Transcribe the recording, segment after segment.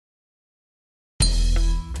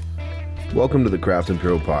Welcome to the Craft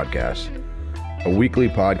Imperial Podcast, a weekly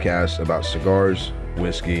podcast about cigars,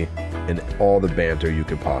 whiskey, and all the banter you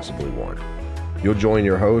could possibly want. You'll join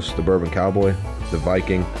your host, the Bourbon Cowboy, the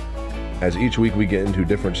Viking, as each week we get into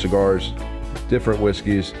different cigars, different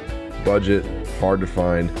whiskeys, budget, hard to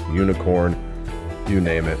find, unicorn, you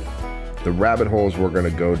name it. The rabbit holes we're going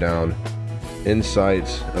to go down,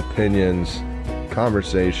 insights, opinions,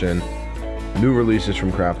 conversation, new releases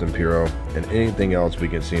from Craft Imperial, and anything else we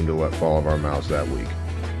can seem to let fall of our mouths that week.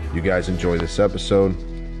 You guys enjoy this episode.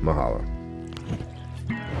 Mahalo.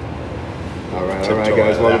 All right,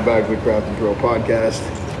 guys. Welcome back to the Craft Imperial Podcast.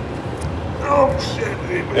 Oh, shit.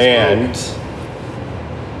 And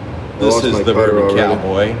this is the Bourbon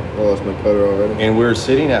Cowboy. I lost my putter already. And we're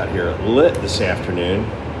sitting out here lit this afternoon.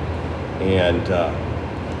 And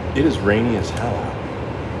it is rainy as hell out.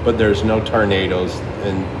 But there's no tornadoes,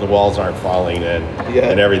 and the walls aren't falling in,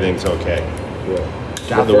 and everything's okay. Yeah.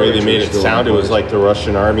 God, the way they made it sound, it was like the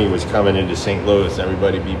Russian army was coming into St. Louis.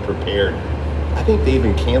 Everybody be prepared. I think they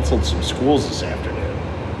even canceled some schools this afternoon.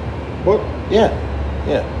 What? Yeah,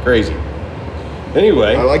 crazy.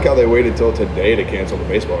 Anyway. I like how they waited till today to cancel the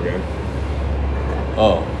baseball game.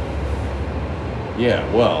 Oh. Yeah,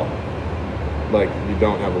 well. Like, you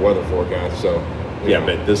don't have a weather forecast, so. Yeah,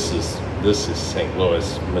 but this is St.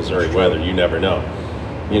 Louis, Missouri weather. You never know.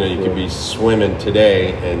 You know, you could be swimming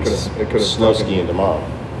today and snow skiing tomorrow.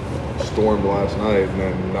 Stormed last night and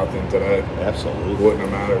then nothing today. Absolutely. Wouldn't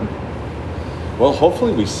have mattered. Well,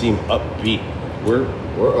 hopefully we seem upbeat. We're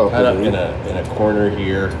up kind of in a corner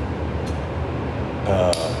here.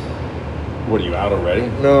 What are you out already?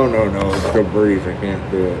 No. Go breathe. I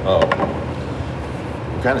can't do it. Oh.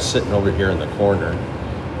 We're kind of sitting over here in the corner.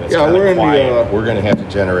 It's we're in quiet. We're going to have to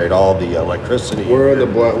generate all the electricity. We're in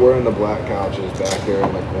the black couches back there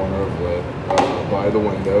in the corner of the by the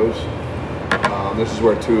windows. This is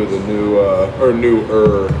where two of the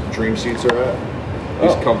newer Dream seats are at.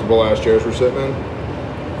 These comfortable ass chairs we're sitting in.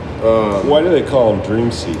 Why do they call them Dream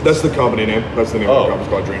seats? That's the company name. That's the name of the company. It's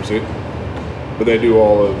called Dream Seat. But they do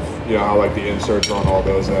all of how like the inserts on all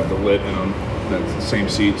those that have the lid in them. That's the same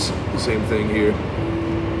seats. The same thing here.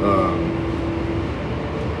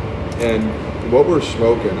 And what we're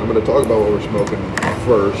smoking, I'm going to talk about what we're smoking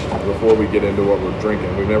first before we get into what we're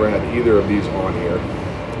drinking. We've never had either of these on here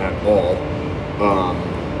at all.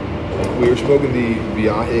 We were smoking the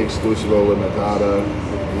Viaje Exclusivo Limitada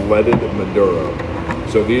Leaded Maduro.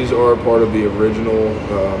 So these are part of the original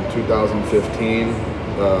 2015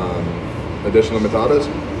 edition Limitadas.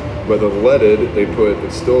 But the leaded,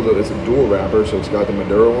 it's a dual wrapper, so it's got the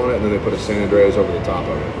Maduro on it, and then they put a San Andreas over the top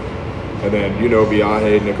of it. And then,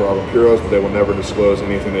 Viaje, Nicaraguan Puros, but they will never disclose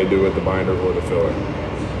anything they do with the binder or the filler.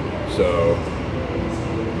 So,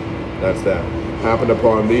 that's that. Happened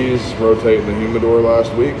upon these rotating the humidor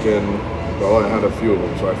last week, and, I had a few of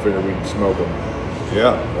them, so I figured we'd smoke them.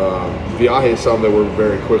 Yeah. Viaje is something that we're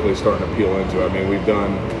very quickly starting to peel into. I mean, we've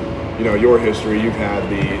done, your history. You've had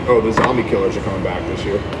the zombie killers are coming back this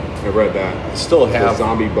year. I read that. I still have the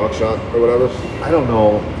zombie buckshot or whatever. I don't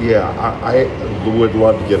know. Yeah, I would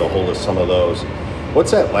love to get a hold of some of those.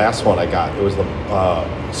 What's that last one I got? It was the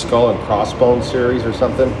Skull and Crossbones series or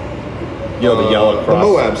something. The yellow cross.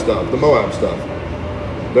 The Moab stuff.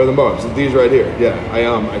 They're the Moabs. These right here. Yeah,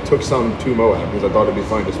 I took some to Moab because I thought it'd be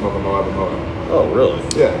fun to smoke a Moab and Moab. Oh, really?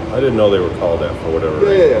 Yeah. I didn't know they were called that for whatever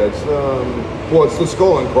reason. Yeah. It's the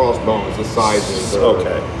Skull and Crossbones. The sizes.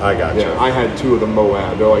 Okay, I got you. Yeah, I had two of the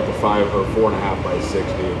Moab. They're like the 5 or 4.5 by 60.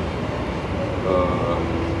 Thing.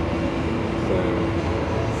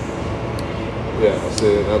 Yeah.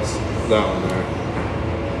 See, that's that one there.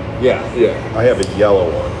 Yeah. I have a yellow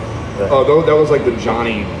one. That was like the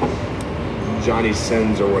Johnny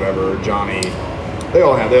Sins or whatever. Johnny. They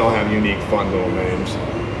all have unique, fun little names.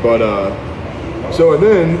 But and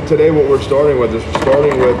then today what we're starting with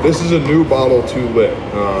this is a new bottle to lit,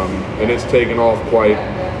 and it's taken off quite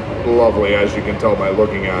lovely, as you can tell by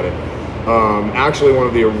looking at it. Actually, one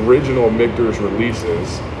of the original Michter's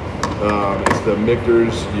releases. It's the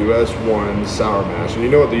Michter's US 1 Sour Mash, and you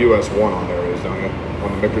know what the US 1 on there is, don't you?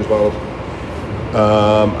 On the Michter's bottles.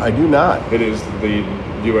 I do not. It is the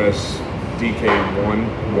US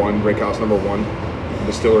DK1 Rickhouse number 1,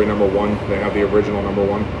 distillery number 1. They have the original number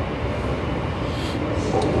 1.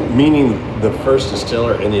 Meaning the first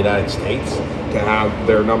distiller in the United States? To have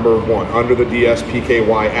their number 1. Under the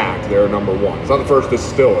DSPKY Act, they're number 1. It's not the first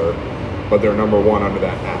distiller, but they're number 1 under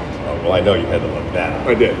that act. Oh, well, I know you had to look that up.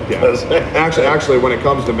 I did, yeah. actually, when it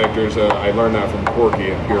comes to Michter's, I learned that from Corky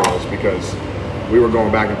and Peerless because we were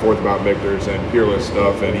going back and forth about Michter's and Peerless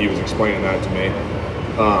stuff, and he was explaining that to me.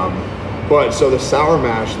 But so the sour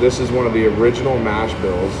mash, this is one of the original mash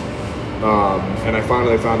bills And I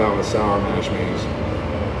finally found out what sour mash means.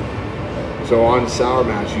 So on sour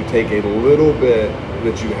mash, you take a little bit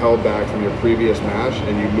that you held back from your previous mash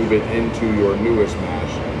and you move it into your newest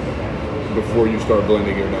mash before you start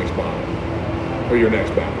blending your next bottle or your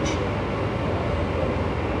next batch.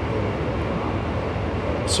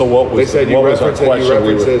 So what was they said what was our question? You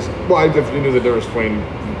reference this. Well, if you knew the difference between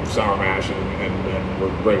sour mash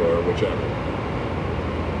and regular or whichever.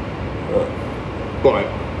 But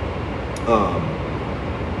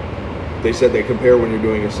they said they compare when you're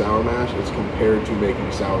doing a sour mash, it's compared to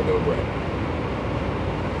making sourdough bread.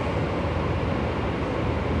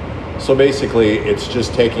 So basically, it's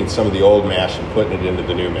just taking some of the old mash and putting it into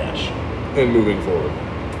the new mash. And moving forward.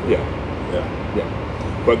 Yeah.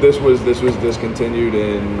 But this was discontinued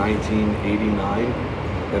in 1989,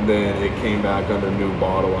 and then it came back under new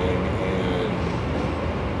bottling. And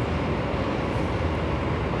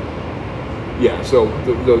yeah, so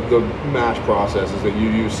the mash process is that you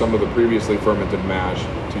use some of the previously fermented mash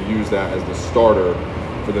to use that as the starter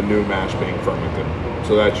for the new mash being fermented.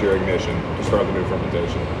 So that's your ignition to start the new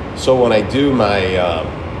fermentation. So when I do my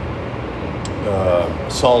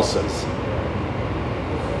salsas,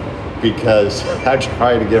 because I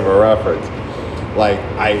try to give a reference, like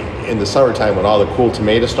in the summertime when all the cool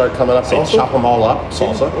tomatoes start coming up, Salsa? I chop them all up,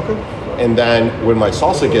 salsa. Okay. And then when my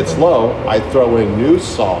salsa gets low, I throw in new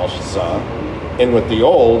salsa in with the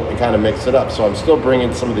old and kind of mix it up. So I'm still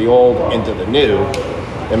bringing some of the old into the new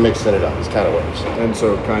and mixing it up. It's kind of what you're saying. And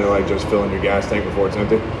so kind of like just filling your gas tank before it's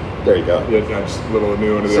empty. There you go. Yeah, just a little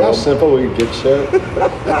new into See the how old. simple we get shit?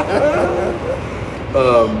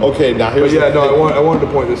 Okay, now here's But yeah, I wanted to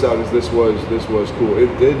point this out because this was cool.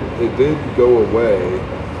 It did go away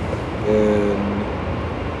in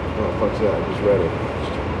fuck's that? I just read it.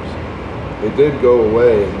 It did go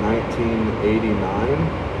away in 1989,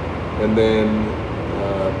 and then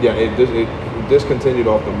it discontinued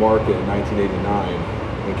off the market in 1989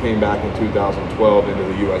 and came back in 2012 into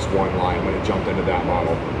the US 1 line when it jumped into that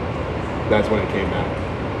model. That's when it came back.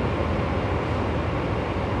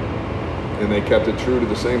 And they kept it true to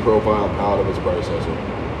the same profile and palette of its predecessor.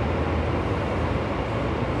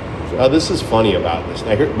 Now this is funny about this.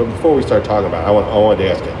 Now, but before we start talking about it, I wanted to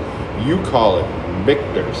ask you. You call it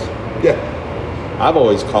Michter's. Yeah. I've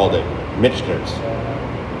always called it Michter's.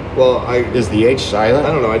 Well, Is the H silent?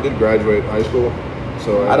 I don't know. I did graduate high school,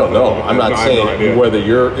 so I don't know. I'm not saying whether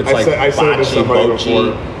you're. It's like I said it to bocce, somebody bochi.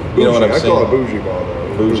 before. You know what I'm I saying? call it bougie ball though.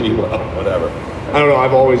 Bougie, well, whatever. I don't know.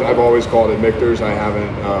 I've always called it Michter's. I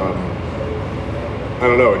haven't. I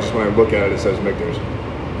don't know. Just when I look at it, it says Michter's.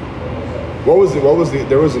 What was the?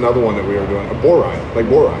 There was another one that we were doing. A Borai, like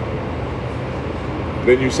Borai.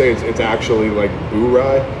 Then you say it's actually like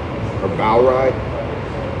Boo-Rye or Bao-Rye.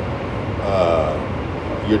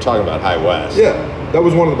 You're talking about High West. Yeah, that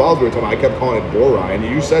was one of the bottles we were talking about. I kept calling it Borai, and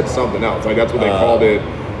you said something else. Like that's what they called it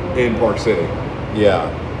in Park City. Yeah.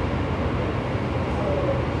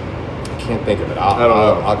 I can't think of it. I don't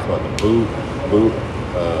know. I'll come up with Boo.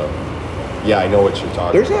 Yeah, I know what you're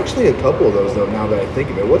talking There's about. actually a couple of those though. Now that I think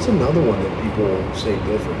of it, what's another one that people say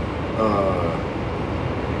different?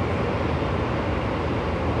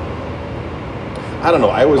 I don't know.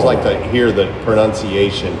 I always like to hear the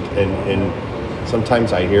pronunciation, and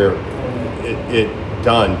sometimes I hear it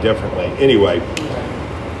done differently. Anyway,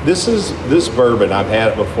 this bourbon, I've had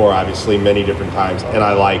it before, obviously, many different times, and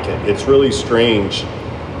I like it. It's really strange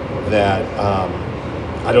that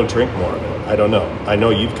I don't drink more of it. I don't know. I know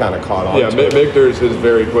you've kind of caught on to it. Michter's has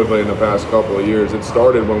very quickly in the past couple of years. It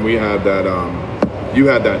started when we had that, you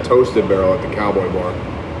had that toasted barrel at the Cowboy Bar.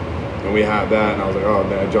 And we had that, and I was like, oh,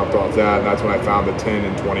 man, I jumped off that. And that's when I found the 10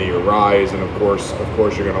 and 20-year ryes. And of course,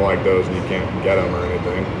 you're going to like those, and you can't get them or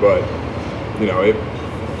anything. But, you know, it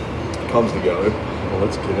comes together. Well,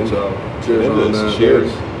 let's get into So, it. cheers Get into on this. that.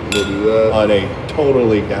 Cheers. We'll do that. On a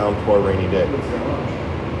totally downpour rainy day.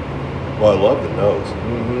 Well, I love the nose.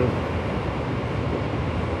 Mm-hmm.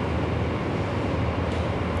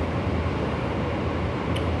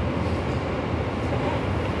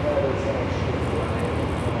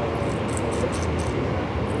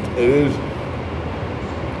 It is.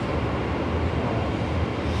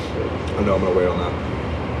 I know I'm gonna wait on that.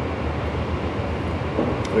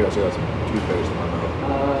 I think I still got some toothpaste in my mouth.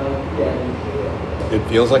 It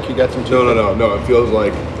feels like you got some No. It feels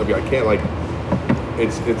like I can't like.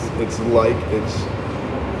 It's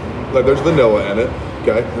like there's vanilla in it.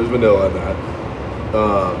 Okay, there's vanilla in that.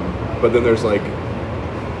 But then there's like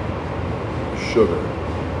sugar.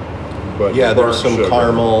 But Yeah, there's burnt some sugar.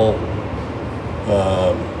 caramel,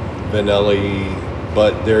 vanilla,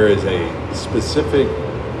 but there is a specific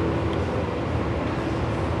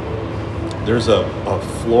There's a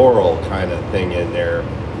floral kind of thing in there.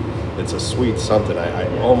 It's a sweet something.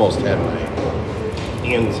 I almost had my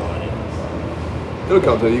hands on it. It'll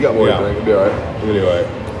come to you. You got more Yeah. to drink. It'll be all right. Anyway.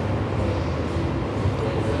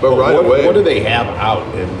 But right away. What do they have out?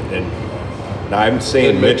 And now I'm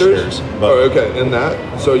saying in Michter's? Michter's, but Oh, okay. In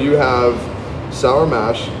that, so you have sour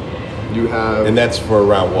mash. You have. and that's for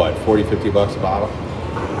around what, 40, 50 bucks a bottle?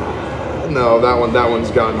 No, that one's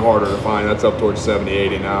gotten harder to find. That's up towards 70,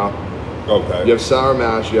 80 now. Okay. You have sour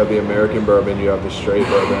mash, you have the American bourbon, you have the straight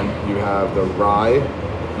bourbon, you have the rye,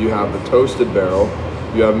 you have the toasted barrel,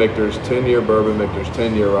 you have Michter's 10-year bourbon, Michter's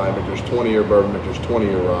 10-year rye, Michter's 20-year bourbon, Michter's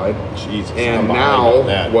 20-year rye. Jesus. And I'm behind now, on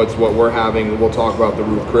that. what we're having, we'll talk about the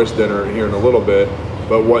Ruth Chris dinner here in a little bit,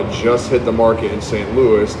 but what just hit the market in St.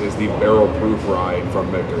 Louis is the barrel proof rye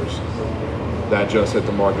from Michter's. That just hit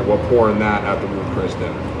the market. We're pouring that at the Ruth Chris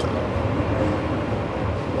dinner.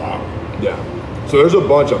 Wow. Yeah. So there's a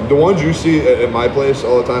bunch of them. The ones you see at my place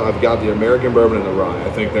all the time, I've got the American bourbon and the rye.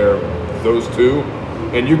 I think they're those two.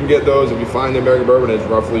 And you can get those if you find the American bourbon. It's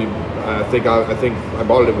roughly, I think I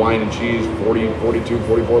bought it at Wine and Cheese, 40, 42,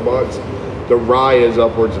 44 bucks. The rye is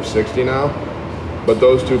upwards of 60 now. But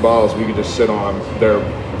those two bottles we could just sit on. They're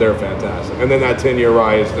fantastic. And then that 10-year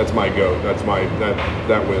rye that's my goat. That's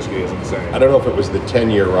that whiskey is insane. I don't know if it was the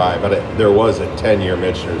 10-year rye, but there was a 10-year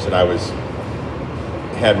Michter's that I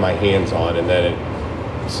had my hands on, and then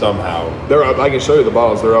it somehow They're up. I can show you the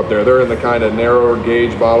bottles. They're up there. They're in the kind of narrower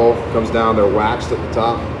gauge bottle. Comes down. They're waxed at the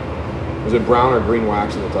top. Is it brown or green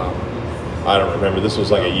wax at the top? I don't remember. This was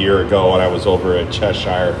like a year ago when I was over at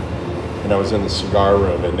Cheshire, and I was in the cigar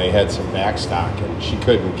room, and they had some backstock, and she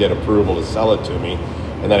couldn't get approval to sell it to me.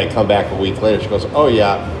 And then I come back a week later. She goes, "Oh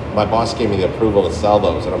yeah, my boss gave me the approval to sell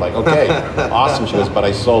those." And I'm like, "Okay, awesome." She goes, "But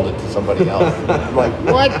I sold it to somebody else." I'm like,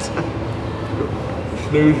 "What?"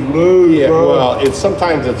 Snooze, lose, Yeah. bro. Well,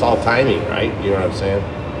 sometimes it's all timing, right? You know what I'm saying?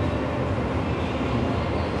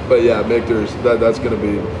 But yeah, Michter's that's gonna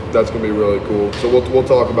be really cool. So we'll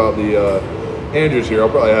talk about the Andrew's here. I'll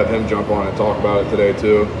probably have him jump on and talk about it today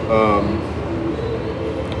too.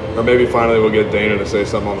 Or maybe finally we'll get Dana to say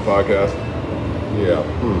something on the podcast. Yeah.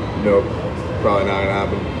 Nope, probably not gonna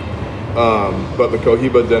happen. But the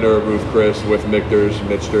Cohiba dinner of Ruth Chris with Michter's.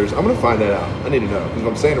 I'm gonna find that out. I need to know because if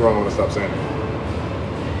I'm saying it wrong, I'm gonna stop saying it.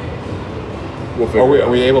 We'll figure it out.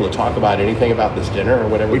 Are we able to talk about anything about this dinner or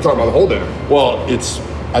whatever? We talk about the whole dinner. Well,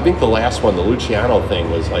 I think the last one, the Luciano thing,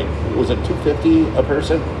 was it $250 a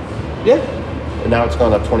person? Yeah. And now it's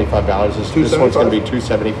gone up $25. This one's going to be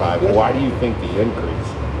 $275. Yeah. Why do you think the increase?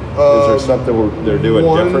 Is there something they're doing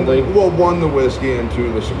differently? Well, one, the whiskey, and two,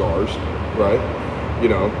 the cigars, right? You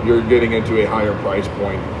know, you're getting into a higher price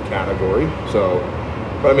point category. So,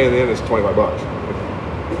 but I mean, in the end, it's $25.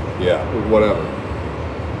 Yeah. Whatever.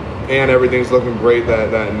 And everything's looking great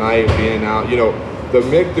that night, being out. You know, the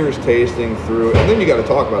Michter's tasting through, and then you got to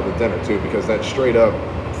talk about the dinner too, because that straight up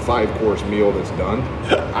 5-course meal that's done.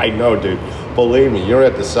 I know, dude. Believe me, you don't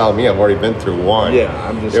have to sell me. I've already been through one. Yeah,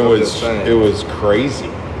 I'm just saying. It was crazy.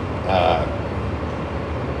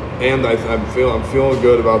 And I'm feeling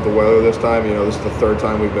good about the weather this time. You know, this is the third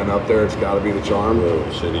time we've been up there. It's got to be the charm.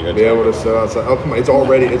 Oh, shit, you Be able to sit outside. Oh, come on. It's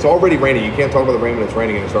already raining. You can't talk about the rain when it's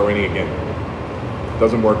raining and it start raining again.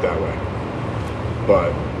 Doesn't work that way.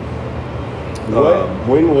 But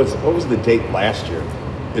what was the date last year?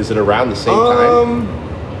 Is it around the same time?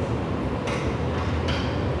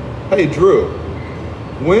 Hey Drew,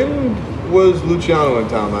 when was Luciano in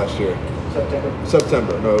town last year?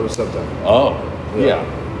 September. No, it was September. Oh, yeah.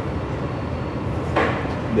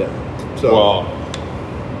 Yeah. So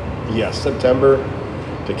Well, yeah, September,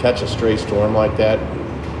 to catch a stray storm like that.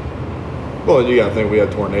 well, you gotta think we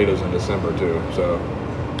had tornadoes in December too. So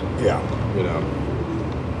Yeah. you know.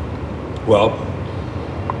 Well,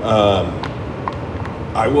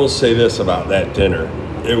 I will say this about that dinner.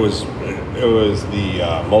 It was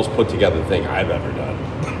the most put together thing I've ever done.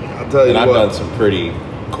 I'll tell you And I've what. done some pretty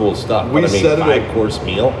cool stuff. We But I mean, said it- 5-course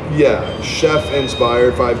meal. Yeah,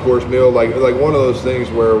 chef-inspired 5-course meal, like one of those things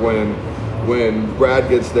where when Brad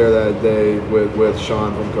gets there that day with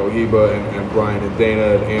Sean from Cohiba and Brian and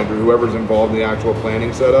Dana and Andrew, whoever's involved in the actual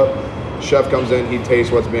planning setup, chef comes in, he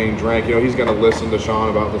tastes what's being drank. You know, he's going to listen to Sean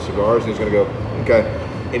about the cigars, and he's going to go, okay,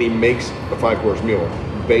 and he makes a 5-course meal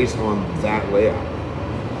based on that layout.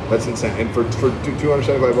 That's insane. And for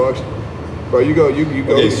 $275, bro, you go.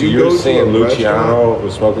 Okay, so you you're go saying to a Luciano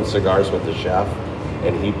was smoking cigars with the chef,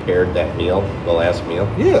 and he paired that meal, the last meal?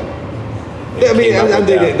 Yeah. And Yeah, I mean, came up with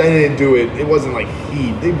they that. didn't do it. It wasn't like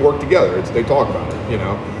they worked together. They talk about it, you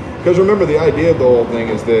know. Because remember, the idea of the whole thing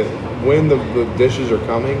is that when the dishes are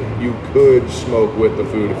coming, you could smoke with the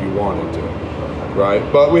food if you wanted to. right?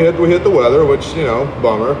 But we hit the weather, which, you know,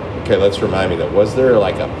 bummer. Okay, let's remind me that. Was there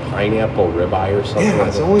like a pineapple ribeye or something? Yeah, like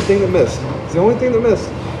it's the that? only thing that missed. It's the only thing that missed.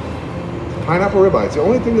 Pineapple ribeye. It's the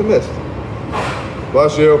only thing that missed.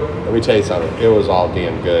 Bless you. Let me tell you something. It was all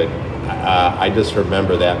damn good. I just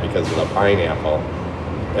remember that because of the pineapple,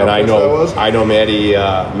 and How I pissed I was? know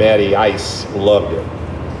Maddie Ice loved it.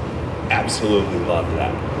 Absolutely loved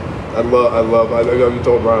that. I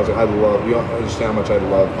told Brian, I was like, you don't understand how much I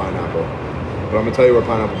love pineapple. But I'm gonna tell you where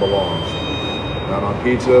pineapple belongs. Not on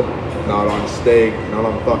pizza, not on steak, not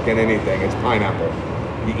on fucking anything. It's pineapple.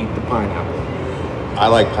 You eat the pineapple. I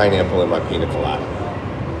like pineapple in my pina colada.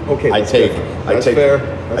 Okay, I that's take fair.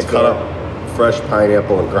 That's I cut fair. up fresh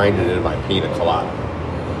pineapple and grind it in my pina colada.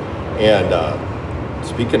 And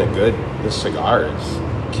speaking of good, this cigar is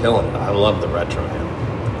killing it. I love the retro hemp.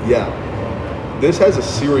 Yeah. This has a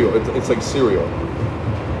cereal. It's like cereal.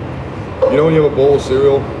 You know when you have a bowl of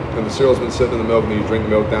cereal and the cereal's been sitting in the milk and then you drink the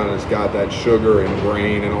milk down and it's got that sugar and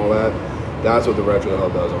grain and all that? That's what the retro hell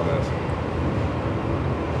does on this.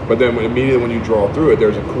 But then immediately when you draw through it,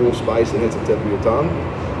 there's a cool spice that hits the tip of your tongue.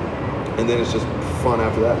 And then it's just fun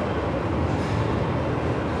after that.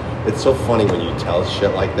 It's so funny when you tell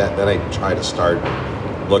shit like that. Then I try to start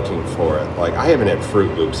looking for it. Like, I haven't had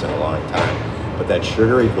Fruit Loops in a long time, but that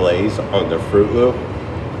sugary glaze on the Fruit Loop,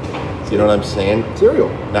 you know what I'm saying? Cereal.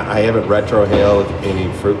 Now, I haven't retrohaled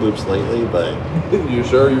any Fruit Loops lately, but You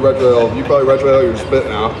sure? You probably retrohale your spit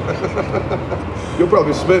now. You'll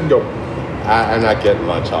probably spit and go, I'm not getting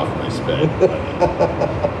much off my spit.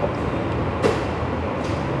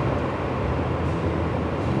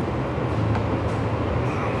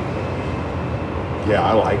 Yeah,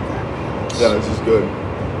 I like that. yeah, this is good.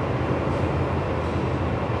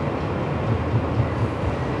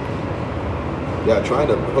 Yeah, trying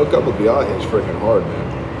to hook up with Viaje is freaking hard,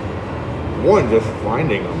 man. One, just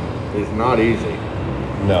finding them is not easy.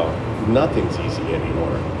 No, nothing's easy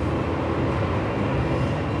anymore.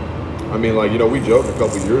 I mean, like, you know, we joked a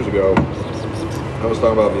couple years ago. I was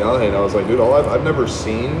talking about Viaje, and I was like, dude, I've never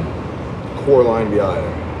seen core line Viaje.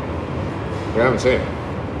 I haven't seen it.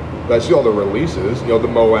 But I see all the releases, you know, the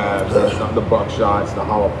Moabs, the buckshots, the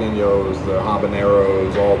jalapenos, the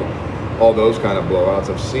habaneros, all those kind of blowouts.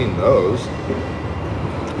 I've seen those,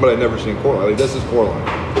 but I've never seen core line. Like, this is core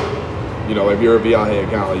line. You know, if you're a Viaje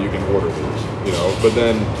account, like, you can order these, you know. But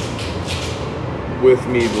then with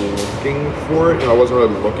me looking for it, you know, I wasn't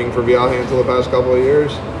really looking for Viaje until the past couple of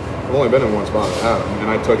years. I've only been in one spot that had them,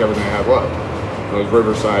 and I took everything I had left. It was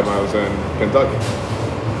Riverside when I was in Kentucky.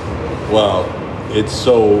 Well, it's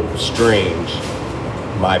so strange,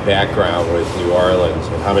 my background with New Orleans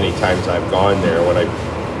and how many times I've gone there. When I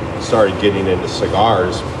started getting into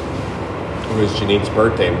cigars, it was Janine's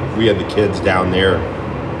birthday. We had the kids down there.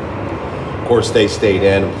 Of course, they stayed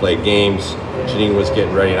in and played games. Janine was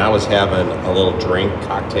getting ready, and I was having a little drink,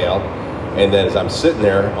 cocktail. And then as I'm sitting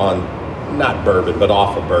there on, not bourbon, but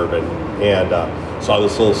off of bourbon, and saw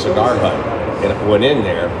this little cigar hut. And I went in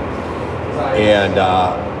there, and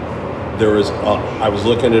there was, I was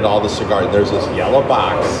looking at all the cigars. There's this yellow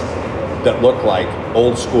box that looked like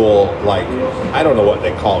old school, like, I don't know what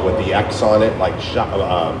they call it, with the X on it, like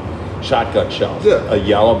shotgun shells. Yeah. A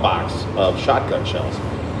yellow box of shotgun shells.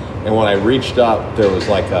 And when I reached up, there was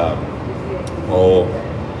like a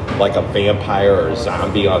vampire or a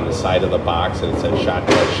zombie on the side of the box, and it said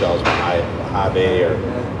shotgun shells Mojave or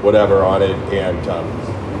whatever on it. And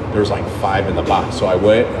there was like 5 in the box. So I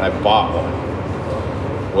went and I bought one.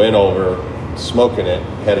 Went over, smoking it,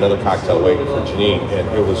 had another cocktail waiting for Janine, and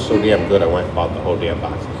it was so damn good I went and bought the whole damn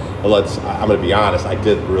box. But I'm going to be honest, I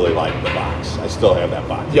did really like the box. I still have that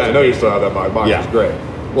box. Yeah, I know you still have that box. Box Yeah. is great.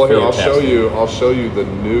 Well, here, Fantastic. I'll show you the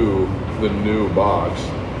new box.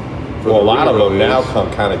 Well, a lot of them now re-release. come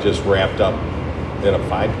kind of just wrapped up in a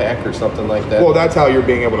 5-pack or something like that. Well, that's how you're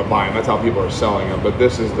being able to buy them. That's how people are selling them. But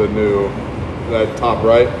this is the new, that top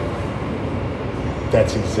right.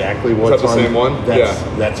 That's exactly what's the on. same one?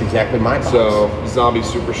 That's exactly my box. So Zombie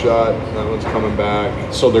Super Shot, that one's coming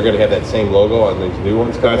back. So they're going to have that same logo on these new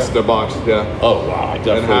ones coming That's out? the box, yeah. Oh, wow. I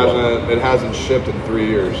definitely It hasn't shipped in 3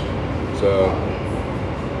 years. So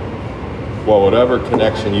Well, whatever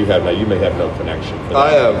connection you have now, you may have no connection for that.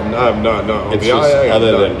 I have none, no. It's Yeah, just I have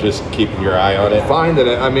other none. than just keeping your eye on it. Finding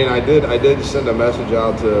it. I mean, I did send a message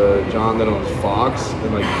out to John that owns Fox,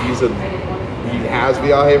 and like he has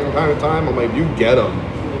Viaje from time to time. I'm like, if you get them,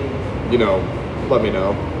 you know, let me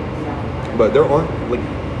know. But there aren't, like,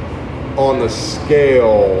 on the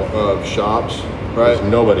scale of shops, right? There's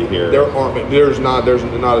nobody here. There's not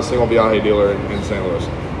a single Viaje dealer in St. Louis.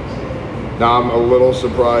 Now I'm a little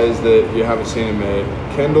surprised that you haven't seen it made.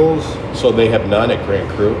 Kendall's. So they have none at Grand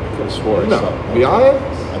Cru? I could have swore I No, saw. Beehive?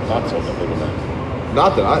 I thought so, but maybe not.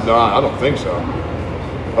 Not that I don't think so.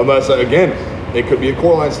 Unless, again, it could be a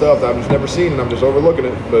core line stuff that I've just never seen and I'm just overlooking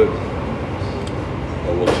it. But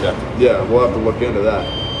Well, we'll check. yeah, we'll have to look into that.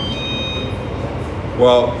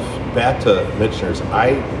 Well, back to Michener's.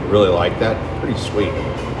 I really like that. Pretty sweet.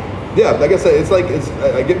 Yeah, like I said,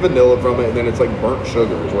 I get vanilla from it, and then it's like burnt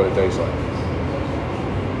sugar is what it tastes like.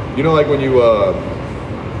 You know, like when you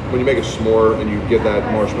make a s'more and you get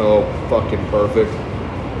that marshmallow fucking perfect,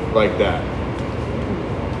 like that.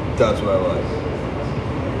 That's what I like.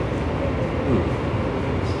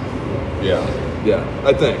 Yeah. Yeah,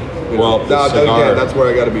 I think. You Well, know, the now, cigar- again, that's where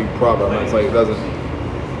I got to be proper. It's like it doesn't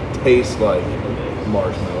taste like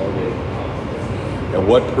marshmallow. And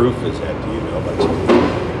what proof is that? Do you know? By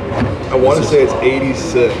chance? I want to This say is- it's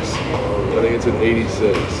 86. I think it's an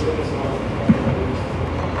 86.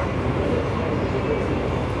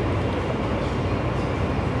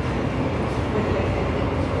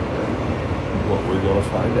 Well, we're going to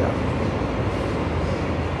find out.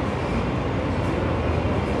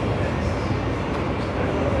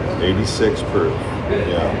 '86 proof.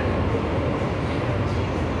 Yeah.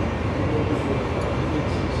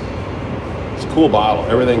 It's a cool bottle.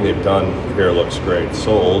 Everything they've done here looks great. It's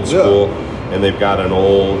so old school, and they've got an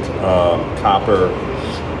old copper.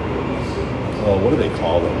 Oh, what do they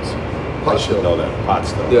call those? Pot I should still. know that. Pot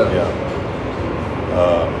still. Yeah.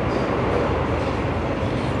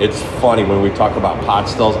 It's funny when we talk about pot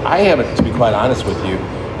stills. I haven't, to be quite honest with you,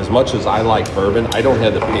 as much as I like bourbon, I don't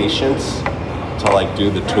have the patience to like do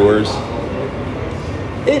the tours.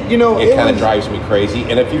 It kind of drives me crazy.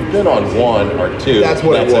 And if you've been on one or two, That's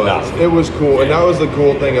what it was. enough. It was cool, and that was the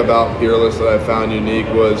cool thing about Peerless that I found unique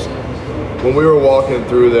was when we were walking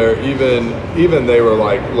through there. Even they were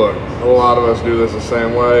like, "Look, a lot of us do this the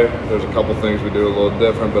same way. There's a couple things we do a little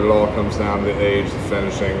different, but it all comes down to the age, the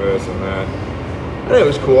finishing, this and that." And it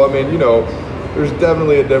was cool. I mean, there's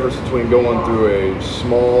definitely a difference between going through a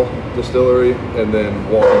small distillery and then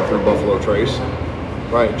walking through Buffalo Trace,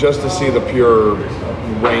 right? Just to see the pure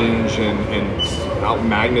range and out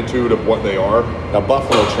magnitude of what they are. Now,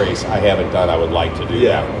 Buffalo Trace, I haven't done. I would like to do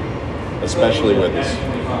Yeah. that one, especially with this.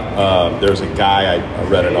 There's a guy I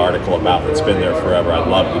read an article about that's been there forever. I'd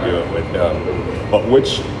love to do it with him.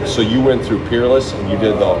 But so you went through Peerless and you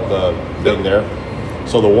did the thing there?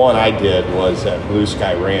 So the one I did was at Blue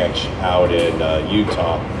Sky Ranch out in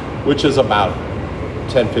Utah, which is about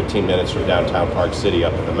 10, 15 minutes from downtown Park City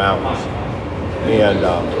up in the mountains. And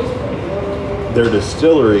their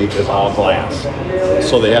distillery is all glass.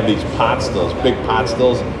 So they have these pot stills, big pot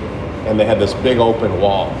stills, and they have this big open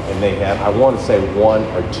wall. And they have, I want to say 1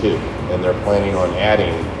 or 2, and they're planning on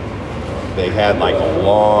adding, they had like a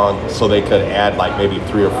long, so they could add like maybe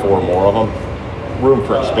 3 or 4 more of them. Room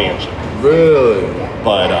for expansion. Really?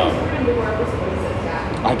 But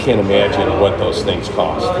I can't imagine what those things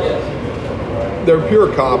cost. They're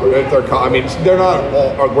pure copper. I mean, they're not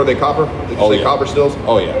all. Were they copper? Did you say yeah. copper stills?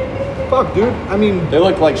 Oh yeah. Fuck, dude. I mean, They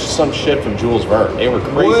look like some shit from Jules Verne. They were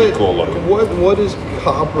crazy cool looking. What does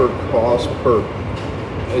copper cost per?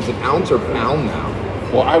 Is it ounce or pound now?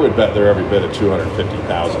 Well, I would bet they're every bit of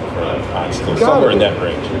 250,000 for a pot still, Gotta somewhere in be. that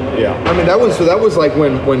range. Yeah. I mean, that was like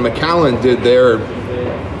when Macallan did their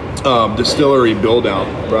distillery build out,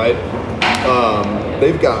 right?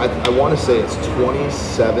 They've got, I want to say it's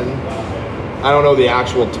 27. I don't know the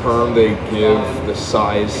actual term they give the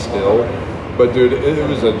size still, but dude, it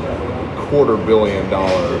was a $250 million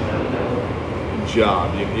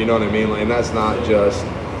job. You know what I mean? Like, and that's not just.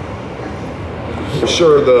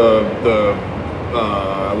 Sure,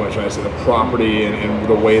 I want to try to say the property and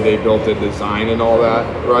the way they built the design and all that,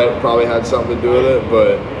 right? Probably had something to do with it,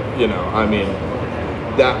 but I mean,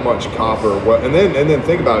 that much copper. And then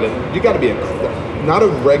think about it. You got to be not a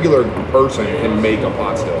regular person can make a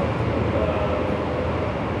pot still.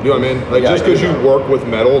 You know what I mean? Like, Yeah, just I do because you know. work with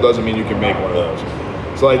metal doesn't mean you can make one of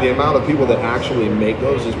those. So like the amount of people that actually make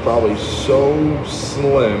those is probably so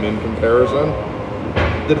slim in comparison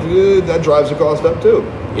that drives the cost up too.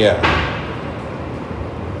 Yeah.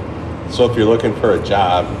 So if you're looking for a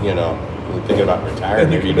job, you're thinking about retiring,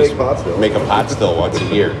 And you maybe can you just make pot stills. make a pot still once a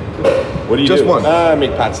year. What do you Just do? one. I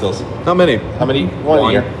make pot stills. How many? How many? One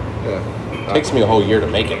a year. Yeah. Takes me a whole year to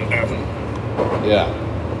make it. Yeah.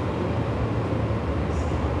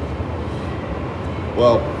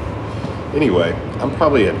 Well, anyway, I'm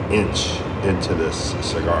probably an inch into this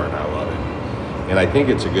cigar and I love it. And I think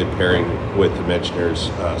it's a good pairing with the Michener's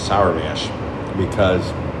Sour Mash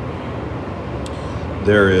because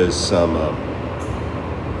there is some,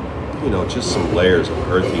 just some layers of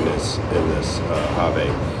earthiness in this Ave.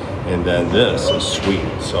 And then this is sweet.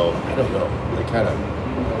 So I don't know. They kind of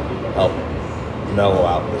help mellow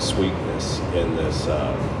out the sweetness in this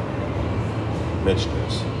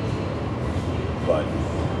Michter's. But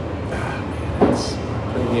man, it's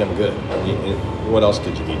pretty damn good. What else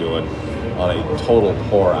could you be doing on a total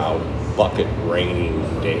pour out, bucket raining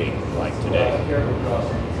day like today?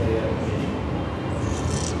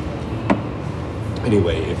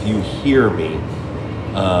 Anyway, if you hear me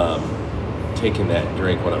taking that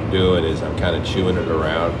drink, what I'm doing is I'm kind of chewing it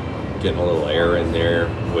around, getting a little air in there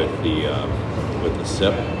with the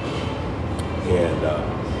sip, and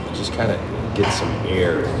just kind of get some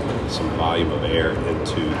air, some volume of air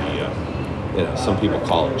into the, some people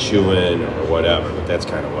call it chewing or whatever, but that's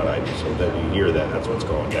kind of what I do. So that you hear that, that's what's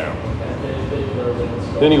going down.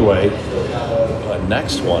 Anyway, the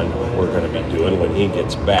next one we're going to be doing when he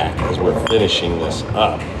gets back, as we're finishing this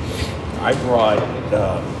up, I brought,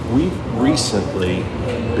 we've recently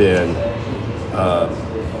been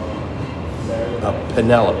a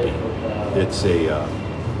Penelope. It's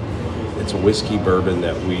a whiskey bourbon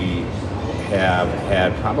that we have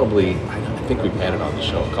had probably, I think we've had it on the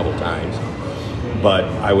show a couple times, but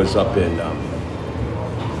I was up in,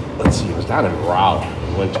 it was down in Raleigh.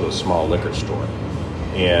 We went to a small liquor store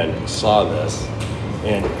and saw this,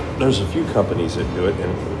 and there's a few companies that do it,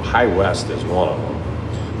 and High West is one of them.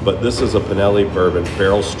 But this is a Penelope bourbon,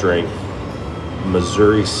 barrel strength,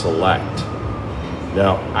 Missouri Select.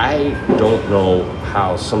 Now, I don't know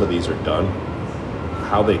how some of these are done,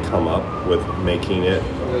 how they come up with making it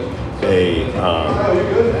a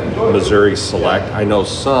Missouri Select. I know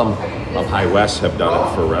some of High West have done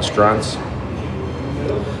it for restaurants,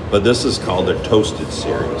 but this is called their Toasted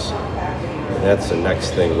Series. And that's the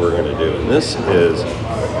next thing we're going to do. And this is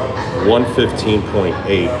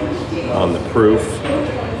 115.8 on the proof.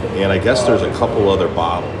 And I guess there's a couple other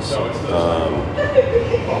bottles.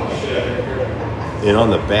 And on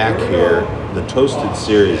the back here, the Toasted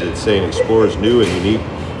Series, it's saying explores new and unique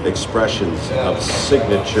expressions of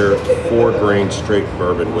signature 4-grain straight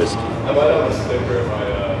bourbon whiskey.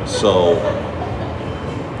 So,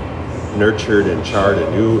 nurtured and charred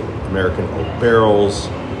in new American oak barrels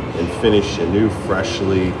and finished in new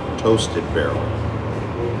freshly toasted barrel.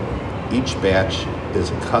 Each batch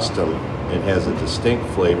is custom and has a distinct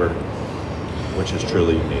flavor, which is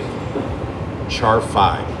truly unique. Char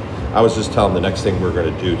 5. I was just telling the next thing we're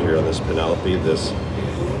going to do here on this Penelope,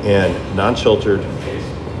 and non-filtered,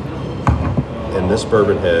 and this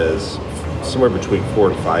bourbon has somewhere between 4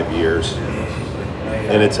 to 5 years,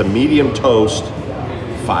 and it's a medium toast,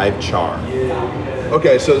 5 char.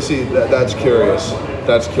 Okay, so see, that's curious.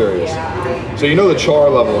 That's curious. So you know the char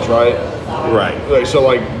levels, right? Right. So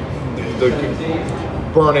like the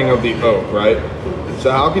burning of the oak, right?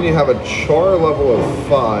 So how can you have a char level of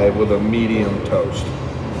 5 with a medium toast?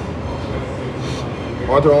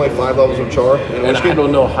 Aren't there only 5 levels of char? And I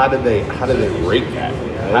don't know, how do they rate that?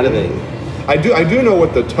 How do they? I do know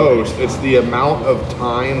what the toast. It's the amount of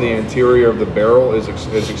time the interior of the barrel is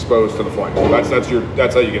exposed to the flame. So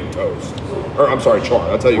that's how you get toast. Or I'm sorry, char.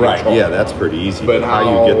 That's how you get char. Yeah, that's pretty easy. But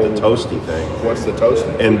how you get the toasty thing? What's the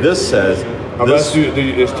toasting? And this says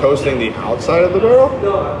is toasting the outside of the barrel?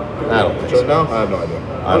 I don't think so. No, I have no idea.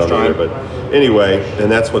 I don't either. But anyway,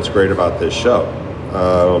 and that's what's great about this show.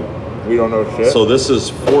 We don't know shit. So this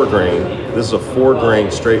is 4-grain. This is a 4-grain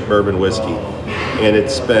straight bourbon whiskey, and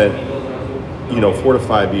it's spent 4 to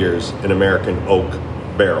 5 years in American oak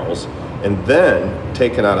barrels, and then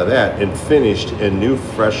taken out of that and finished in new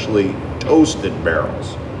freshly toasted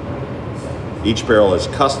barrels. Each barrel is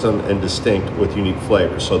custom and distinct with unique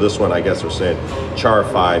flavors. So this one, I guess they're saying char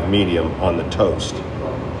 5 medium on the toast.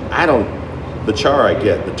 The char I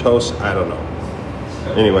get, the toast, I don't know.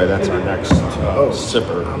 Anyway, that's our next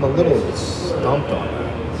sipper. I'm a little stumped on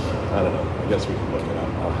that. I don't know. I guess we can look it up.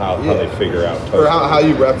 How they figure out toast. Or how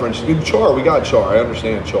you reference char. We got char. I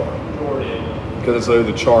understand char. Because it's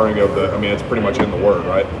the charring of it's pretty much in the word,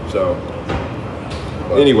 right? So.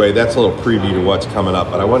 Anyway, that's a little preview to what's coming up.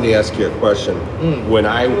 But I wanted to ask you a question. When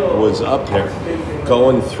I was up there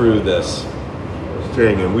going through this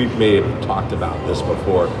thing, and we've talked about this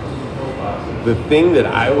before, the thing that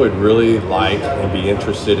I would really like and be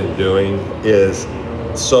interested in doing is,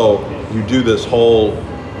 so you do this whole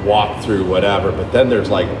walk through whatever, but then there's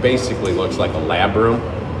basically looks like a lab room,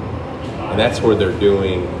 and that's where they're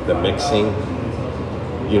doing the mixing,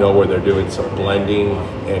 where they're doing some blending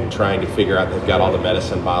and trying to figure out, they've got all the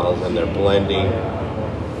medicine bottles and they're blending.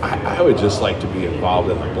 I would just like to be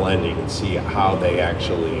involved in the blending and see how they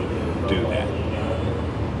actually do that.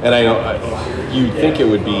 And I know you'd think it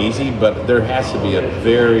would be easy, but there has to be a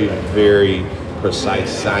very, very precise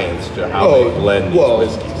science to how they blend these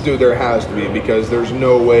whiskeys. Dude, there has to be, because there's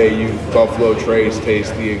no way Buffalo Trace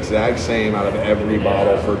tastes the exact same out of every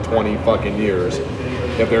bottle for 20 fucking years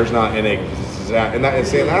if there's not an exact. And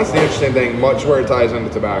that's the interesting thing, much where it ties into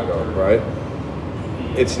tobacco, right?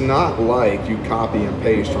 It's not like you copy and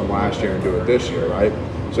paste from last year and do it this year, right?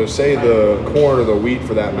 So say the corn or the wheat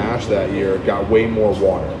for that mash that year got way more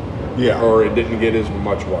water. Yeah. Or it didn't get as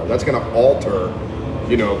much water. That's going to alter,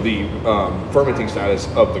 the fermenting status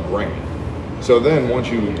of the grain. So then once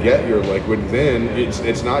you get your liquid, then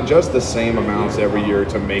it's not just the same amounts every year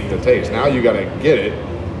to make the taste. Now you got to get it.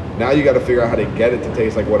 Now you got to figure out how to get it to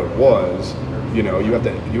taste like what it was. You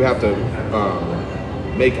have to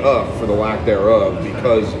make up for the lack thereof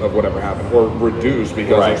because of whatever happened, or reduce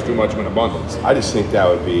because there's too much of an abundance. I just think that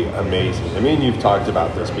would be amazing. I mean, you've talked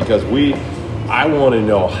about this because I want to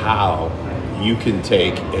know how you can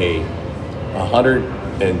take a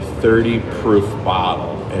 130 proof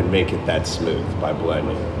bottle and make it that smooth by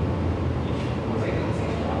blending.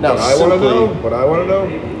 Now, what I want to know,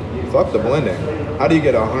 fuck the blending. How do you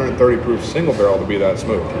get a 130 proof single barrel to be that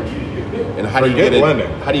smooth? And how do you get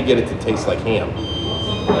blending? How do you get it to taste like ham?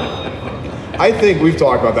 I think we've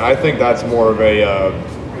talked about that. I think that's more of a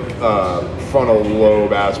frontal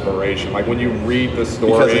lobe aspiration. Like when you read the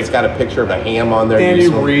story, because it's got a picture of a ham on there. And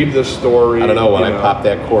you read the story. I don't know. When I pop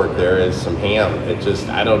that cork, there is some ham. It just,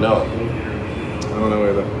 I don't know. I don't know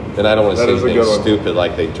either. And I don't want to say anything stupid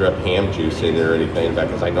like they drip ham juice in there or anything,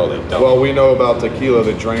 because I know they don't. Well, we know about tequila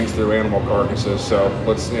that drains through animal carcasses, so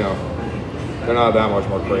let's, they're not that much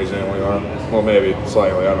more crazy than we are. Well, maybe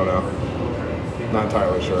slightly. I don't know. Not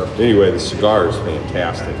entirely sure. Anyway, the cigar is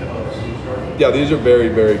fantastic. Yeah, these are very,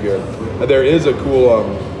 very good. There is a cool,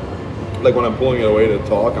 like when I'm pulling it away to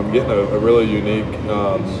talk, I'm getting a really unique,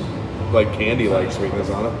 like candy-like sweetness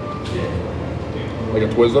on it. Like a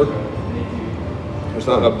Twizzler. It's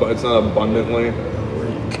not abundantly.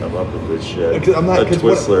 Come up with this shit. I'm not, a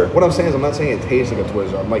Twizzler. What I'm saying is I'm not saying it tastes like a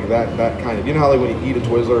Twizzler. I'm like that kind of. You know how like when you eat a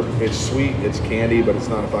Twizzler, it's sweet, it's candy, but it's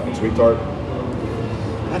not a fucking sweet tart.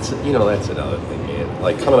 That's another thing, man.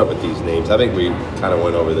 Like coming up with these names. I think we kind of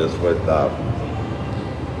went over this with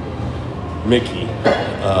Mickey,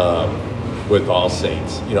 with All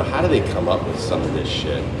Saints. How do they come up with some of this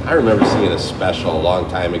shit? I remember seeing a special a long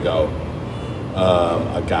time ago.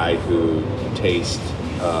 A guy who tastes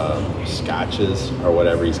scotches or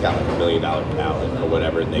whatever. He's got like $1 million palate or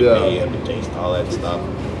whatever, and they pay him to taste all that stuff.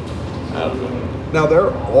 I don't know. Now there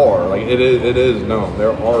are, like it is known,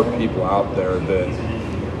 there are people out there that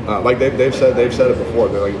like they've said it before.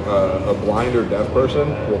 They're like a blind or deaf person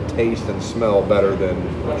will taste and smell better than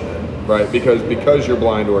because you're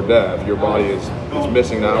blind or deaf, your body is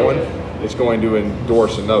missing that one. It's going to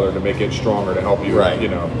endorse another to make it stronger to help you. Right.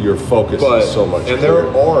 Your focus is so much. And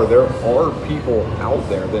clearer. there are people out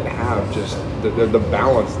there that have just the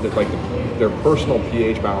balance, that like their personal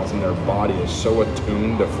pH balance in their body is so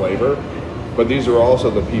attuned to flavor. But these are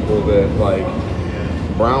also the people that like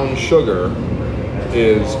brown sugar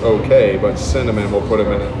is okay, but cinnamon will put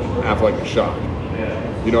them in anaphylactic shock.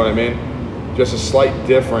 You know what I mean? Just a slight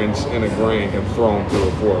difference in a grain can throw them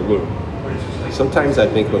for a loop. Sometimes I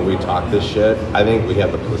think when we talk this shit, I think we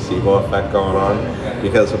have the placebo effect going on,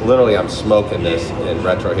 because literally I'm smoking this and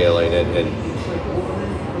retrohaling it,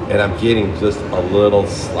 and I'm getting just a little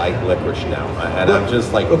slight licorice now, and I'm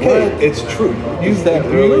just like, okay, what? It's true. You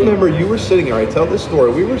remember you were sitting here. I tell this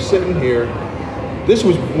story. We were sitting here.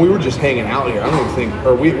 We were just hanging out here. I don't even think,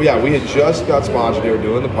 or we had just got sponsored here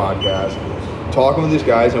doing the podcast, talking with these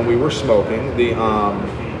guys, and we were smoking the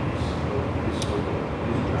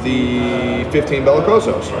 15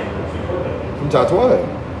 Bellicosos from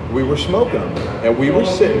Tatuaje. We were smoking them, and we were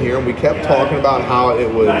sitting here, and we kept talking about how it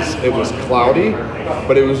was cloudy,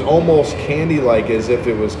 but it was almost candy-like, as if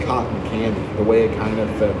it was cotton candy, the way it kind of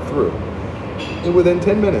fed through. And within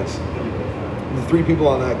 10 minutes, the three people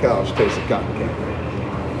on that couch tasted cotton candy.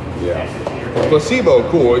 Yeah. Placebo,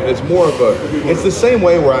 cool. It's more of it's the same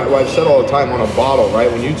way where I've said all the time on a bottle,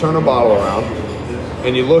 right? When you turn a bottle around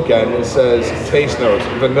and you look at it, it says taste notes: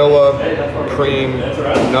 vanilla, cream,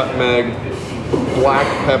 nutmeg, black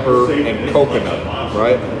pepper, and coconut,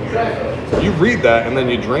 right? You read that and then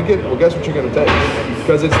you drink it, well, guess what you're going to taste?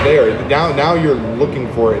 Because it's there. Now you're looking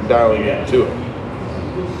for it and dialing it to it.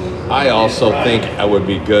 I also think it would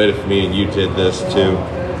be good if me and you did this too,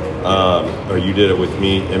 or you did it with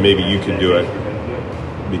me, and maybe you could do it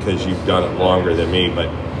because you've done it longer than me, but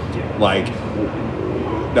like,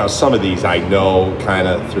 now some of these I know kind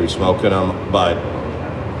of through smoking them, but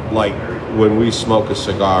like when we smoke a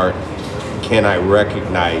cigar, can I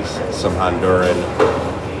recognize some Honduran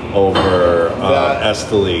over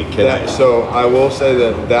Esteli? So I will say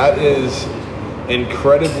that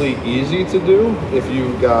incredibly easy to do if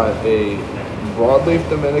you've got a broadleaf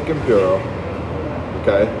Dominican Puro,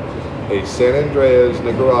 okay, a San Andreas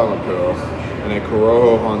Nicaraguan Puro, and a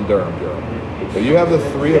Corojo Honduran Puro. If you have the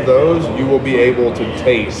 3 of those, you will be able to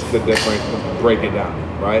taste the different, break it down,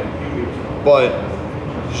 right? But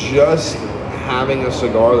just having a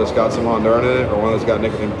cigar that's got some Honduran in it or one that's got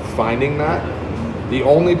nickel, and finding that, the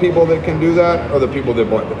only people that can do that are the people that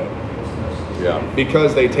blended it. Yeah.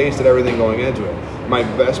 Because they tasted everything going into it. My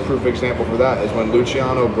best proof example for that is when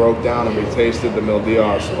Luciano broke down and we tasted the Mil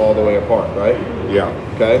Diaz all the way apart, right? Yeah.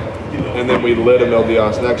 Okay? And then we lit a Mil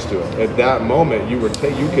Diaz next to it. At that moment, you could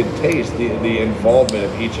taste the involvement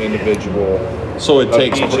of each individual. So it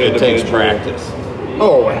takes practice.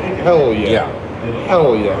 Oh, hell yeah. Yeah.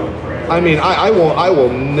 Hell yeah. I mean, I will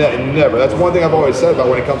never. That's one thing I've always said about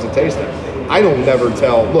when it comes to tasting. I don't never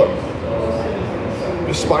tell, look,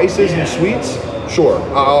 spices and sweets, sure,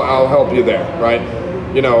 I'll help you there, right?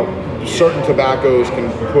 You know, certain tobaccos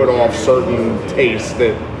can put off certain tastes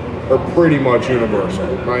that are pretty much universal,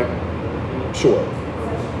 right? Sure.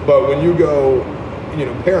 But when you go, you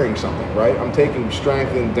know, pairing something, right? I'm taking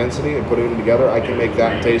strength and density and putting them together, I can make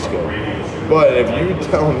that taste good. But if you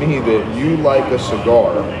tell me that you like a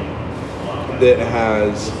cigar that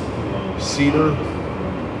has cedar,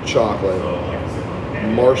 chocolate,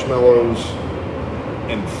 marshmallows,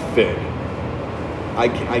 and fig, I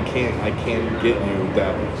can't get you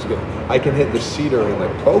that. I can hit the cedar and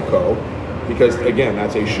the cocoa because again,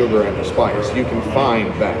 that's a sugar and a spice. You can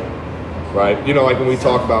find that, right? You know, like when we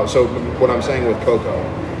talk about, so what I'm saying with cocoa,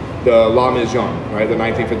 the La Maison, right? The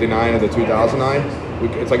 1959 and the 2009,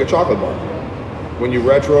 it's like a chocolate bar. When you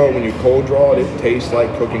retro, when you cold draw it, it tastes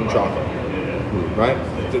like cooking chocolate, right?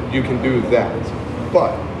 You can do that,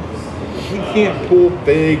 but you can't pull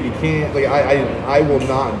fig. You can't, like, I will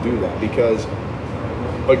not do that because,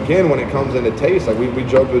 again, when it comes into taste, like we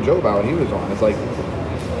joked with Joe about when he was on, it's like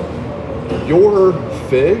your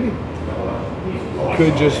fig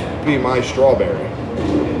could just be my strawberry.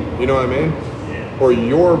 You know what I mean? Or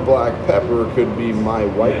your black pepper could be my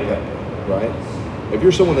white pepper, right? If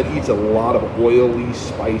you're someone that eats a lot of oily,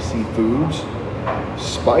 spicy foods,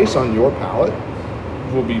 spice on your palate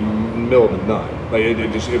will be middle of the nut. Like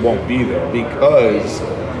it won't be there because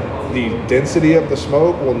the density of the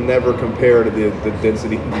smoke will never compare to the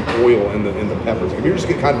density of the oil in the peppers. If you're just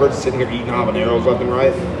getting converted sitting here eating habaneros left and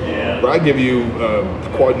right, but I give you a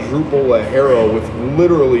quadruple Ajero with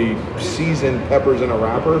literally seasoned peppers in a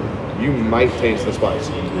wrapper, you might taste the spice.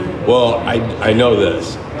 Well, I know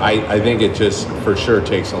this. I think it just for sure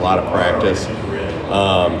takes a lot of practice.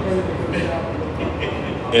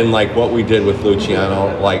 And like what we did with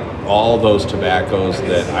Luciano, like all those tobaccos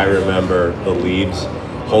that I remember the leaves,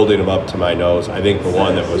 holding them up to my nose. I think the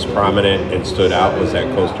one that was prominent and stood out was that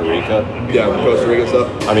Costa Rica. Yeah, the Costa Rica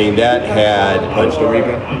stuff. I mean, that had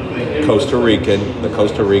Costa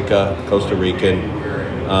Rican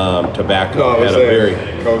tobacco. No, I was had a saying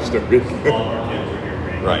very Costa Rica.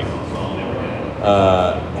 right.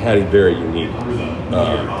 Had a very unique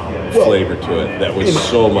flavor to it that was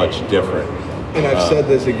so much different. And I've said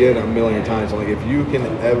this again a million times, like if you can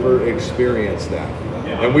ever experience that,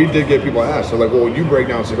 and we did get people asked, so like, well, you break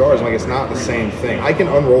down cigars, I'm like, it's not the same thing. I can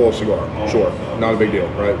unroll a cigar, sure, not a big deal,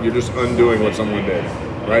 right? You're just undoing what someone did,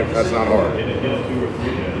 right? That's not hard.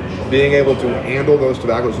 Being able to handle those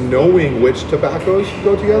tobaccos, knowing which tobaccos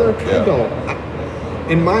go together,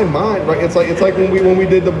 in my mind, right? It's like when we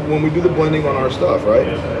do the blending on our stuff, right?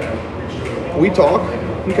 We talk,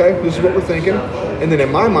 okay, this is what we're thinking, and then in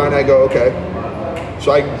my mind I go, okay.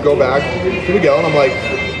 So I go back to Miguel and I'm like,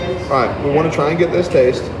 all right, we want to try and get this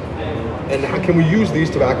taste, and how can we use these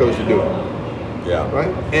tobaccos to do it? Yeah. Right?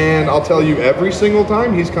 And I'll tell you, every single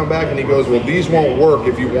time he's come back and he goes, well, these won't work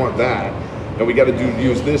if you want that, and we got to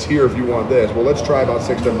use this here if you want this. Well, let's try about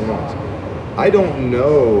 6 different ones. I don't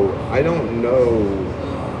know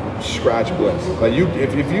scratch bliss. Like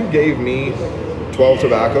if you gave me 12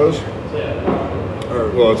 tobaccos, or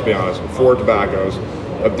well, let's be honest, 4 tobaccos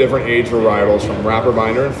of different age varietals from wrapper,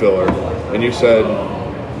 binder, and filler, and you said,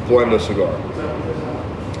 blend a cigar.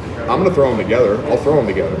 I'm going to throw them together. I'll throw them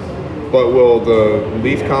together. But will the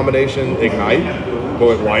leaf combination ignite?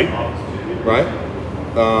 Will it light? Right?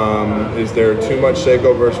 Is there too much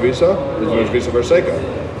Seco versus Visa? Is there Visa versus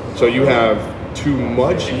Seco? So you have too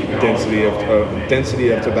much density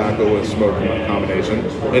of tobacco with smoke combination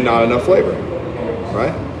and not enough flavor,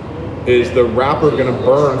 right? Is the wrapper going to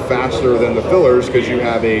burn faster than the fillers because you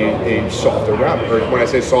have a softer wrapper? Or when I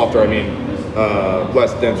say softer, I mean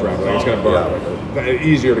less dense wrapper. Like it's going to burn quicker,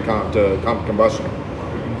 easier to combustion.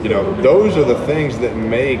 You know, those are the things that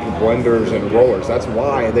make blenders and rollers. That's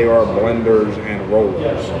why they are blenders and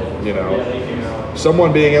rollers. You know,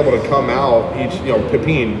 someone being able to come out each, you know,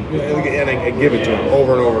 Pepin, and give it to him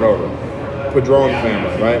over and over and over. Padron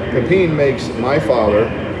family, right? Pepin makes my father,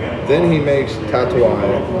 then he makes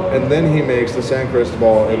Tatuai, and then he makes the San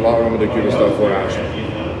Cristobal and La Roma de Cuba stuff for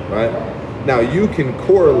Ashton, right? Now you can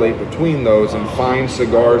correlate between those and find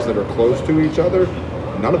cigars that are close to each other.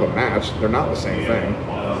 None of them match. They're not the same thing.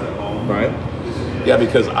 Right? Yeah,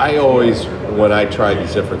 because I always, when I try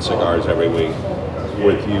these different cigars every week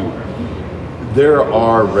with you, there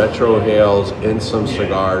are retrohales in some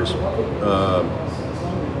cigars,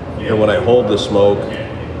 and when I hold the smoke,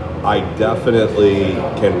 I definitely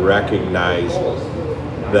can recognize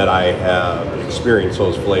that I have experienced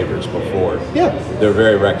those flavors before. Yeah. They're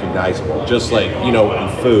very recognizable. Just like, you know, in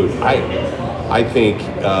food, I think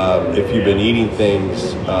if you've been eating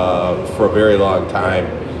things for a very long time,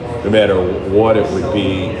 no matter what it would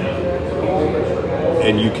be,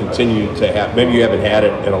 and you continue to have, maybe you haven't had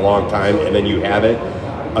it in a long time, and then you have it,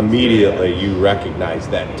 immediately you recognize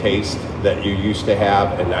that taste that you used to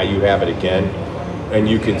have, and now you have it again, and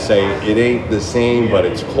you can say it ain't the same, but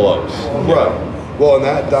it's close. Right. Well, and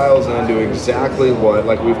that dials into exactly what,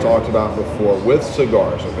 like we've talked about before, with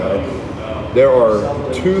cigars, okay? There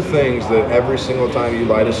are two things that every single time you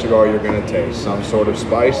light a cigar, you're going to taste. Some sort of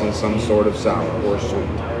spice and some sort of sour or sweet,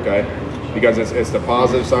 okay? Because it's the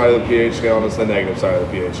positive side of the pH scale and it's the negative side of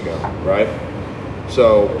the pH scale, right?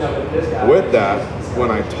 So with that,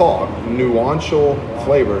 when I talk, nuancial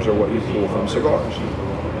flavors are what you pull from cigars.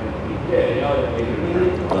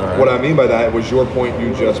 Right. What I mean by that was your point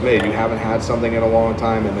you just made. You haven't had something in a long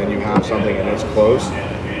time and then you have something and it's close.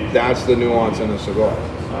 That's the nuance in a cigar.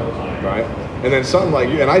 Right? And then something like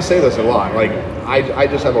you, and I say this a lot, like I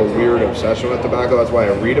just have a weird obsession with tobacco. That's why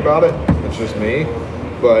I read about it. It's just me.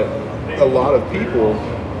 But a lot of people,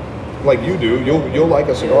 like you do, you'll like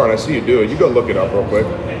a cigar, and I see you do it. You go look it up real quick.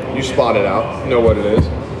 You spot it out, know what it is,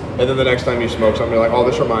 and then the next time you smoke something, you're like, oh,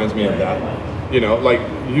 this reminds me of that. You know, like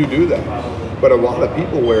you do that. But a lot of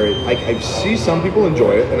people where I see some people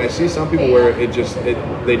enjoy it, and I see some people where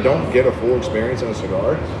they don't get a full experience in a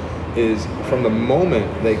cigar. Is from the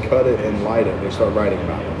moment they cut it and light it, they start writing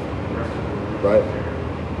about it, right?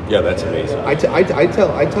 Yeah, that's amazing. I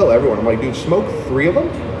tell everyone, I'm like, dude, smoke 3 of them,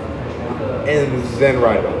 and then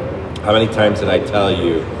write about it. How many times did I tell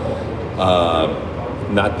you?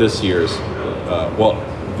 Not this year's.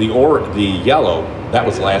 The yellow, that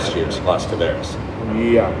was last year's Las Caveras.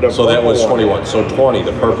 Yeah. So that was 21. So 20,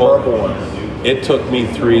 the purple. The purple one. It took me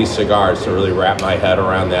 3 cigars to really wrap my head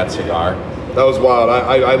around that cigar. That was wild.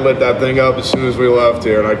 I lit that thing up as soon as we left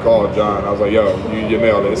here, and I called John. I was like, yo, you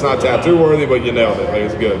nailed it. It's not tattoo worthy, but you nailed it. Like,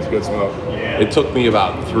 it's good. It's good smoke. It took me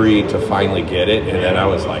about 3 to finally get it, and then I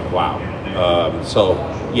was like, wow. So,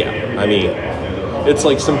 yeah, I mean, it's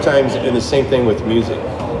like sometimes, and the same thing with music.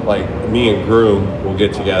 Like, me and Groom will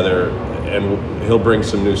get together, and he'll bring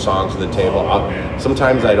some new songs to the table.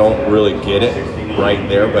 Sometimes I don't really get it right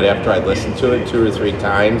there, but after I listen to it 2 or 3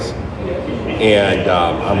 times, and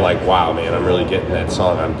I'm like, wow, man, I'm really getting that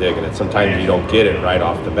song. I'm digging it. Sometimes you don't get it right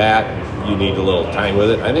off the bat. You need a little time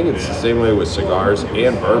with it. I think it's the same way with cigars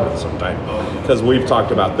and bourbon sometimes, because we've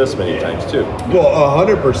talked about this many times too. Well,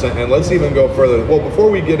 100%. And let's even go further. Well,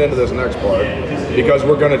 before we get into this next part, because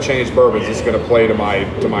we're going to change bourbons, it's going to play to my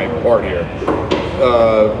part here.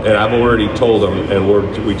 And I've already told them, and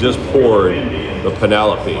we just poured the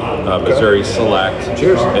Penelope Missouri Select.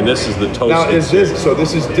 Cheers. And this is the toasted. Now,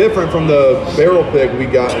 this is different from the barrel pick we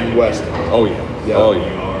got in Weston. Oh yeah. Yeah. Oh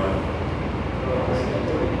yeah.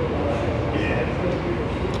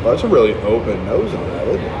 Well, that's a really open nose on that,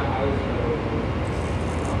 isn't it?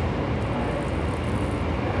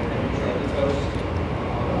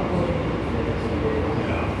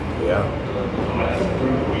 Yeah.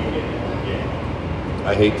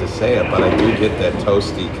 I hate to say it, but I do get that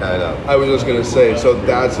toasty kind of. I was just going to say, so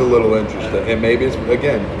that's a little interesting. And maybe it's,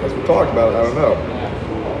 again, because we talked about it, I don't know.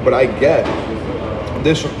 But I get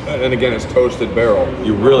this, and again, it's toasted barrel.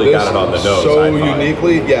 You really got it on the nose. So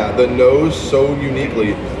uniquely, yeah, the nose so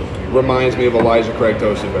uniquely reminds me of Elijah Craig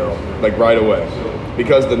toasted barrel, like right away.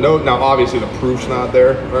 Because the note, now obviously the proof's not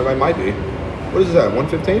there, or it might be. What is that,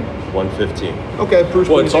 115? 115. Okay, proof's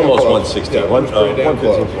well, it's almost close. 116. Yeah,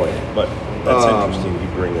 115 point. But that's interesting you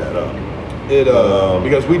bring that up.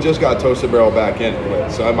 Because we just got toasted barrel back in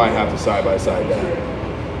it, so I might have to side by side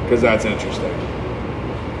that. Because that's interesting.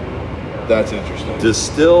 That's interesting.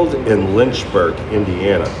 Distilled in Lynchburg,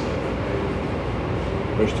 Indiana.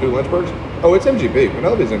 There's 2 Lynchburgs? Oh, it's MGP.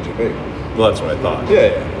 Penelope's MGP. Well, that's what I thought.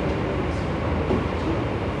 Yeah.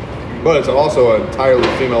 But it's also an entirely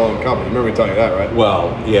female-owned company. Remember me telling you that, right? Well,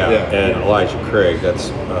 yeah. Yeah. And Elijah Craig, that's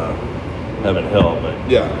Heaven Hill, but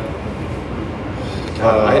Yeah.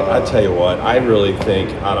 God, I tell you what, I really think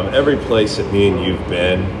out of every place that me and you've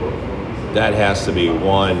been, that has to be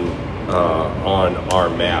one on our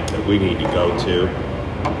map that we need to go to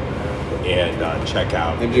and check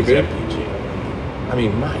out. MGP? is FPG. I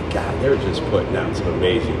mean, my God, they're just putting out some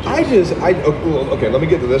amazing juice. Okay, let me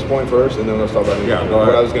get to this point first, and then let's talk about it. Yeah, go What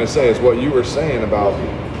ahead. I was going to say is what you were saying about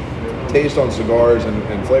taste on cigars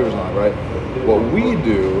and flavors on it, right? What we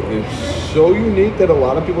do is so unique that a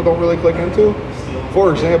lot of people don't really click into.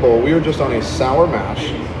 For example, we were just on a sour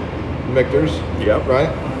mash, Michter's, Yep. right?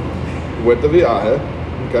 With the Viaje,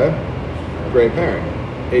 okay? Great pairing,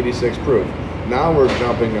 86 proof. Now we're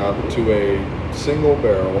jumping up to a single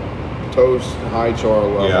barrel, toast, high char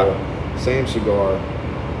level, Yeah. same cigar,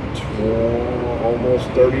 almost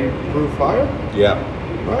 30 proof higher, Yeah,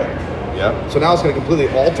 right? yeah. So now it's going to completely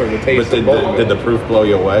alter the taste But of both of did it. the proof blow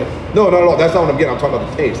you away? No, that's not what I'm getting. I'm talking about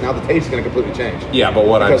the taste. Now the taste is going to completely change. Yeah, but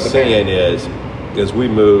what I'm Because the saying is we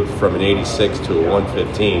moved from an 86 to a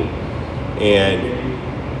 115, and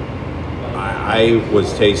I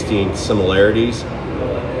was tasting similarities,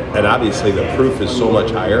 and obviously the proof is so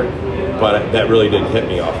much higher, but that really didn't hit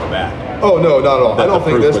me off the bat. Oh, no, not at all. But I don't the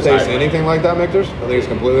think proof this was tastes higher. anything like that, Michter's. I think it's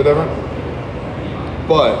completely different.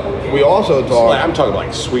 But we also So talk. I'm talking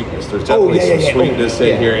like sweetness. There's definitely yeah, some yeah. sweetness Oh, in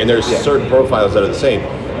yeah. here, and there's Yeah. certain profiles that are the same.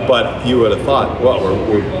 But you would have thought, well,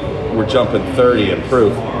 we're jumping 30 in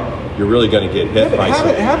proof. You're really going to get hit by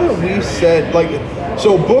something. Haven't we said, like,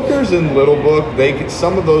 so Booker's and Little Book,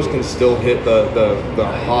 some of those can still hit the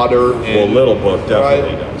hotter Well, end. Little Book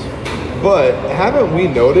definitely right? does. But haven't we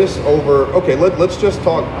noticed over, okay, let's just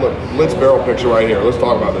talk, look, let's barrel picture right here. Let's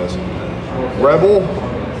talk about this. Rebel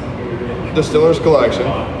Distiller's Collection,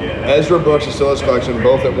 Ezra Brooks Distiller's Collection,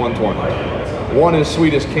 both at 120. One is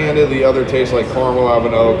sweet as candy, the other tastes like caramel out of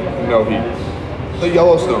an oak, no heat. The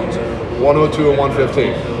Yellowstones, 102 and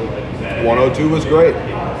 115. 102 was great.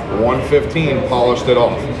 115 polished it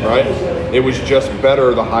off, right? It was just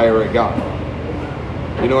better the higher it got.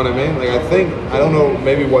 You know what I mean? Like, I don't know,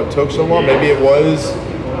 maybe what took so long. Maybe it was,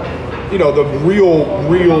 the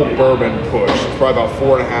real bourbon push. It's probably about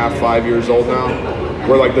 4.5, 5 years old now.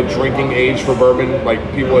 Where like the drinking age for bourbon, like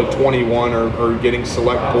people at 21 are getting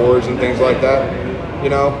select pours and things like that.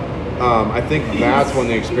 I think that's when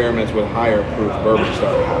the experiments with higher proof bourbon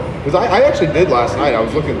started happening. Because I actually did last night. I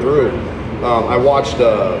was looking through. I watched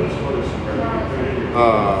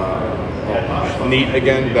Neat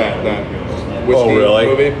again, that whiskey really?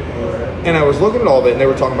 movie. And I was looking at all of it, and they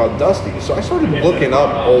were talking about Dusties. So I started looking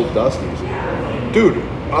up old Dusties. Dude,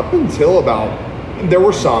 up until about, there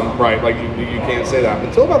were some, right, like you can't say that.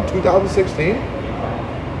 Until about 2016,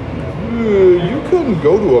 you couldn't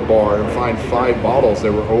go to a bar and find 5 bottles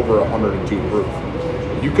that were over 102 proof.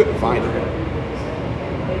 You couldn't find it.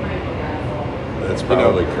 That's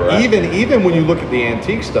probably correct. Even when you look at the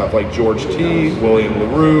antique stuff like George T., William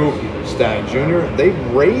LaRue, Stagg Jr., they've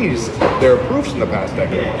raised their proofs in the past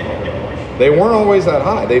decade. They weren't always that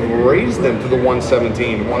high. They've raised them to the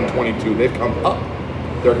 117, 122. They've come up.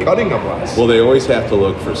 They're cutting them less. Well, they always have to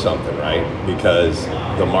look for something, right? Because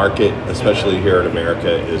the market, especially here in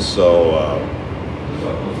America, is so,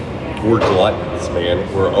 we're gluttons,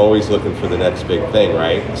 man. We're always looking for the next big thing,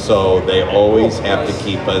 right? So they always have to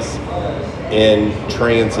keep us in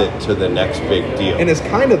transit to the next big deal. And it's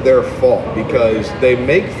kind of their fault because they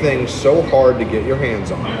make things so hard to get your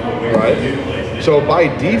hands on, right? So by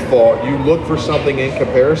default, you look for something in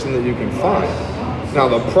comparison that you can find. Now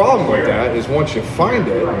the problem with that is once you find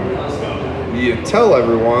it, you tell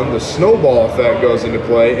everyone, the snowball effect goes into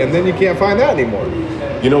play, and then you can't find that anymore.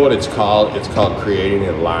 You know what it's called? It's called creating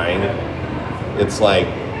a line. It's like,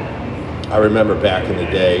 I remember back in the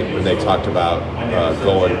day when they talked about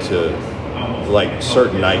going to like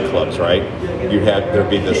certain nightclubs, right? There'd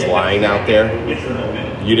be this line out there.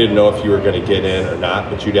 You didn't know if you were going to get in or not,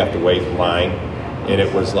 but you'd have to wait in line. And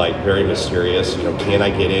it was like very mysterious. Can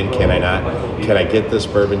I get in? Can I not? Can I get this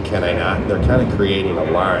bourbon? Can I not? They're kind of creating a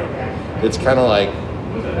line. It's kind of like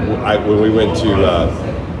when we went to,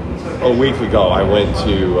 a week ago, I went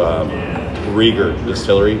to Rieger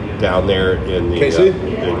Distillery down there in the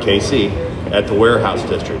in KC at the Warehouse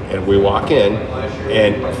District. And we walk in,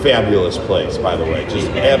 and fabulous place, by the way. Just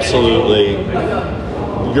absolutely,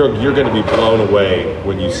 you're going to be blown away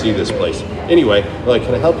when you see this place. Anyway, they're like,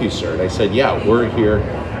 can I help you, sir? And I said, yeah, we're here.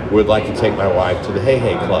 Would like to take my wife to the Hey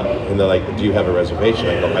Hey Club. And they're like, do you have a reservation?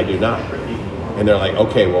 I go, I do not. And they're like,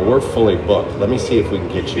 okay, well, we're fully booked. Let me see if we can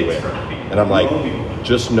get you in. And I'm like,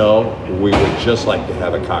 just know we would just like to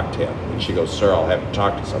have a cocktail. And she goes, sir, I'll have to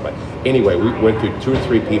talk to somebody. Anyway, we went through 2 or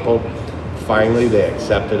 3 people. Finally, they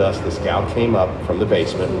accepted us. This gal came up from the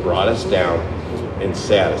basement, brought us down, and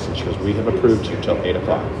sat us. And she goes, we have approved you till 8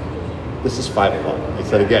 o'clock. This is 5 o'clock. I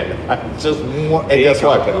said again, and guess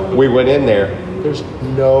what? We went in there. There's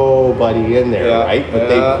nobody in there, right? But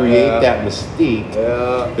they create that mystique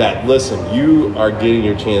that, listen, you are getting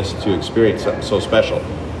your chance to experience something so special.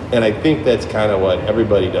 And I think that's kind of what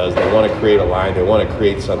everybody does. They want to create a line. They want to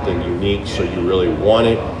create something unique, so you really want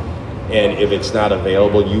it. And if it's not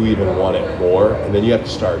available, you even want it more. And then you have to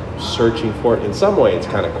start searching for it. In some way, it's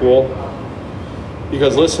kind of cool.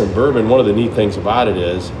 Because listen, bourbon, one of the neat things about it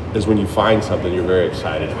is when you find something you're very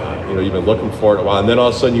excited about it. You know, you've been looking for it a while, and then all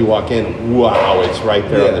of a sudden you walk in, wow, it's right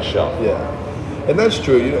there on the shelf. Yeah. And that's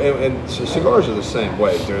true. You know, and cigars are the same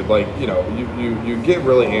way, dude. Like, you know, you get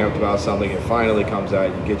really amped about something, it finally comes out,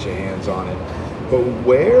 you get your hands on it. But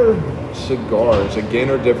where cigars, again,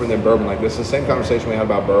 are different than bourbon, like this is the same conversation we had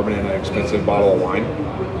about bourbon and an expensive bottle of wine,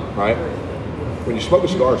 right? When you smoke a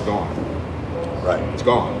cigar, it's gone. Right. It's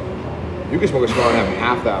gone. You can smoke a cigar and have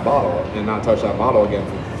half that bottle and not touch that bottle again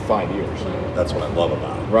for 5 years. That's what I love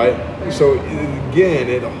about it. Right? So, again,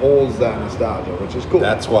 it holds that nostalgia, which is cool.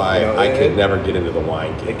 That's why I could never get into the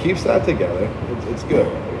wine gig. It keeps that together. It's good.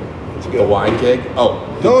 It's good. The wine gig? Oh.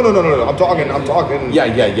 No. I'm talking.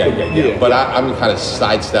 Yeah. But I'm kind of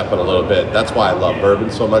sidestepping a little bit. That's why I love bourbon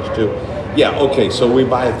so much, too. Yeah, okay, so we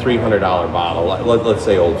buy a $300 bottle, let's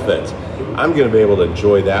say Old Fitz. I'm going to be able to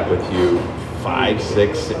enjoy that with you 5,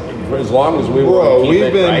 6, as long as we want to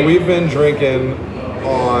keep it, right? We've been drinking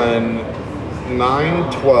on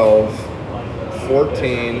 9, 12,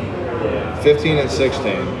 14, 15, and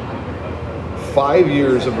 16. 5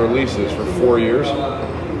 years of releases for 4 years.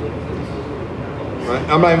 Right?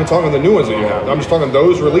 I'm not even talking the new ones that you have. I'm just talking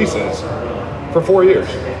those releases for 4 years.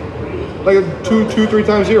 Like 2, 3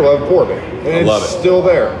 times a year we'll have a pour of it. And it's still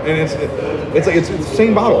there. And it's like it's the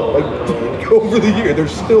same bottle. Like over the year, they're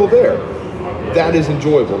still there. That is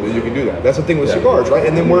enjoyable that you can do that. That's the thing with cigars, right?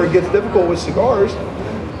 And then where it gets difficult with cigars,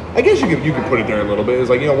 I guess you can put it there a little bit. It's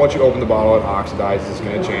like, you know, once you open the bottle, it oxidizes, it's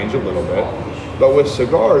going to change a little bit. But with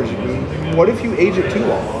cigars, what if you age it too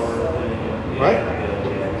long, right?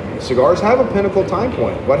 Cigars have a pinnacle time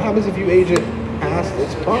point. What happens if you age it past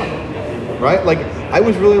its prime, right? Like, I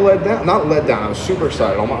was really not let down, I was super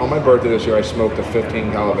excited. On my birthday this year, I smoked a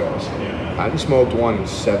 15 Calaveras. I hadn't smoked one in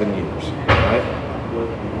 7 years, right?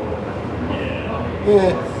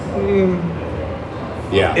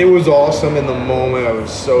 Yeah. It was awesome in the moment.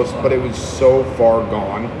 But it was so far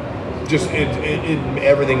gone. Just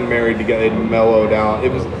everything married together. It mellowed out.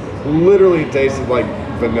 It was literally tasted like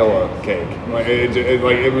vanilla cake. Like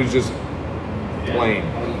it was just plain.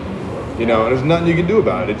 You know, and there's nothing you can do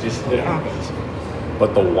about it. It happens.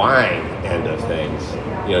 But the wine end of things,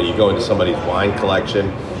 you know, you go into somebody's wine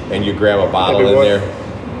collection and you grab a bottle in there,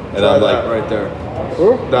 and I'm like, right there.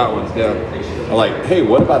 That one, yeah. I'm like, hey,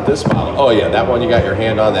 what about this bottle? Oh yeah, that one you got your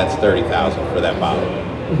hand on, that's $30,000 for that bottle.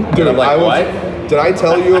 Dude, I'm like, what? Did I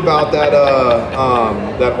tell you about that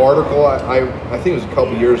that article? I think it was a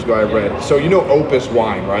couple years ago I read. So you know Opus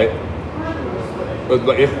Wine, right?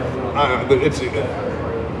 It's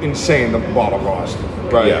insane the bottle cost,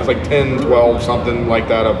 right? Yeah. It's like 10, 12, something like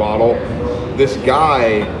that a bottle. This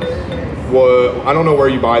guy I don't know where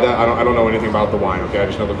you buy that. I don't know anything about the wine. Okay, I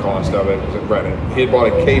just know the cost of it. I read it. He had bought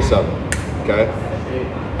a case of it. Okay,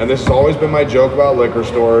 and this has always been my joke about liquor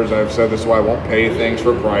stores. I've said this is why I won't pay things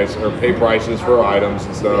for price or pay prices for items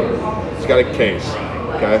and stuff. He's got a case.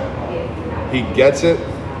 Okay, he gets it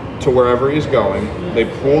to wherever he's going. They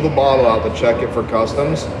pull the bottle out to check it for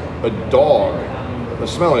customs. A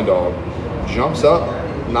smelling dog, jumps up,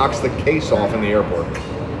 knocks the case off in the airport.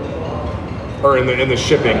 Or in the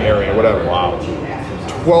shipping area, whatever. Wow.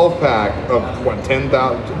 12 pack of what, 10,000,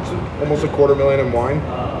 almost $250,000 in wine.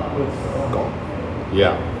 Gone.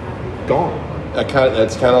 Yeah. Gone.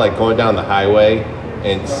 It's kind of like going down the highway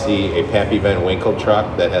and see a Pappy Van Winkle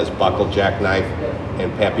truck that has buckled jackknife,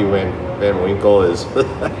 and Pappy Van Winkle is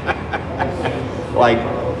like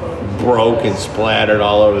broke and splattered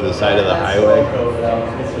all over the side of the highway.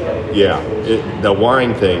 Yeah. The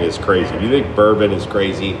wine thing is crazy. If you think bourbon is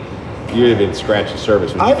crazy, you even scratch the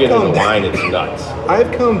surface. When you get into wine, it's nuts.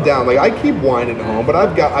 I've come down. Like, I keep wine at home, but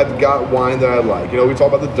I've got wine that I like. You know, we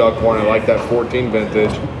talk about the duck wine. I like that 14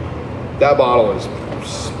 vintage. That bottle is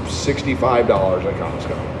 $65 at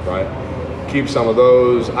Costco, right? Keep some of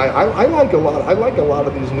those. I like a lot. I like a lot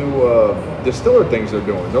of these new distiller things they're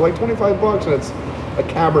doing. They're like $25, and it's a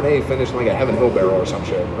Cabernet finished in like a Heaven Hill barrel or some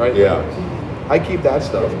shit, right? Yeah. I keep that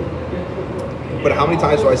stuff. But how many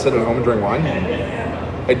times do I sit at home and drink wine?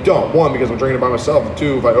 I don't. One, because I'm drinking it by myself.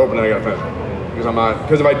 Two, if I open it, I gotta finish it.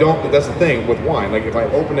 Because if I don't, that's the thing with wine. Like if I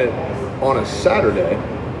open it on a Saturday,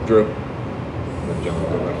 Drew.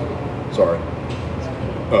 Sorry.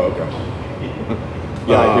 Oh, okay.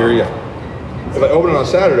 Yeah, I hear you. If I open it on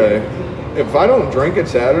Saturday, if I don't drink it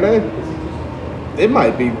Saturday, it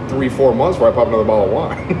might be 3-4 months before I pop another bottle of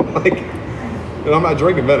wine. Like, and I'm not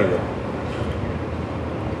drinking vinegar.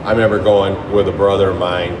 I remember going with a brother of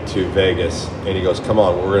mine to Vegas, and he goes, "Come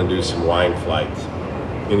on, we're going to do some wine flights."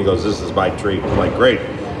 And he goes, "This is my treat." I'm like, "Great."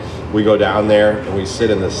 We go down there, and we sit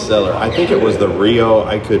in the cellar. I think it was the Rio.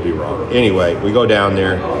 I could be wrong. Anyway, we go down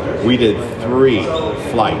there. We did 3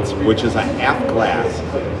 flights, which is a half glass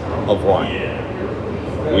of wine.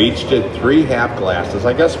 We each did 3 half glasses.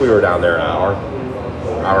 I guess we were down there an hour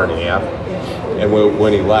and a half. And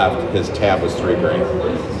when he left, his tab was $3 grand.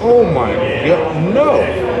 Oh my God, no.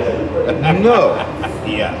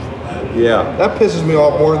 Yeah. That pisses me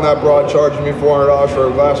off more than that broad charging me $400 for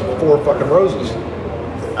a glass of 4 fucking roses.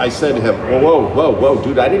 I said to him, whoa,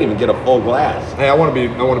 dude, I didn't even get a full glass. Hey, I want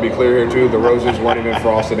to be clear here too. The roses weren't even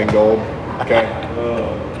frosted in gold. Okay.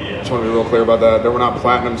 Just want to be real clear about that. They were not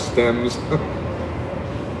platinum stems.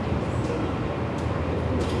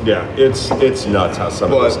 Yeah, it's nuts how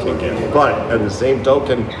some of this can get. But at the same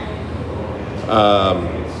token,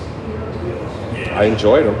 I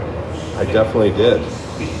enjoyed them. I definitely did.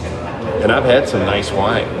 And I've had some nice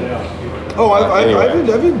wine. Oh, Anyway.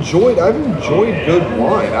 I've enjoyed good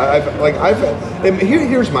wine. And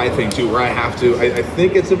here's my thing too, where I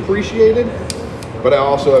think it's appreciated, but I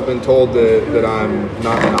also have been told that I'm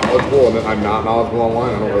not knowledgeable and that I'm not knowledgeable on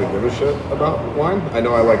wine. I don't really give a shit about wine. I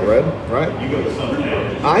know I like red, right?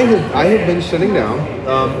 I have been sitting down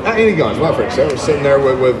at Annie Guns, my friend. So I was sitting there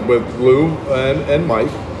with Lou and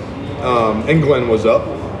Mike, and Glenn was up,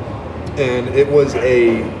 and it was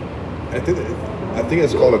I think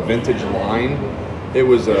it's called a vintage line. It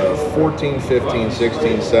was a 14, 15,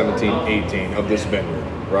 16, 17, 18 of this vineyard,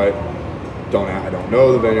 right? I don't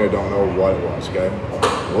know the vineyard, I don't know what it was, okay?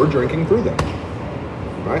 We're drinking through them,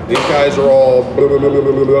 right? These guys are all blah, blah, blah,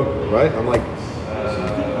 blah, blah, blah, right? I'm like,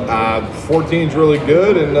 14's really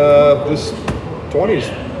good, and this 20's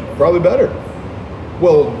probably better.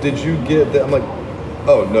 Well, did you get that? I'm like,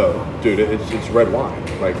 oh no, dude, it's red wine.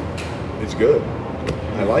 Like, it's good.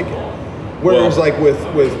 I like it. Whereas like with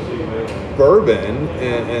bourbon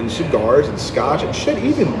and cigars and scotch and shit,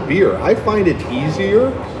 even beer, I find it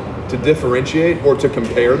easier to differentiate or to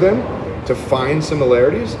compare them, to find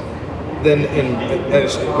similarities than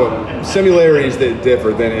similarities that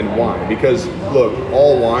differ than in wine. Because look,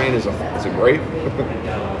 all wine is a grape.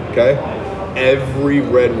 Okay, every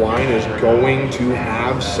red wine is going to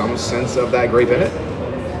have some sense of that grape in it,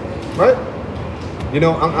 right? You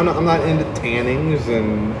know, I'm not into tannings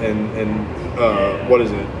and what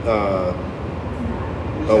is it?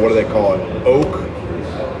 What do they call it?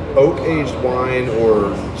 Oak aged wine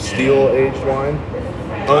or steel aged wine?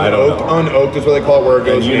 I don't know. Unoaked is what they call it, where it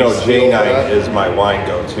goes. And you know, J9 is my wine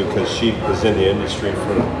go-to because she was in the industry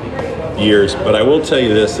for years. But I will tell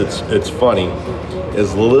you this: it's funny.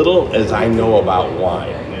 As little as I know about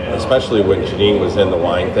wine, especially when Janine was in the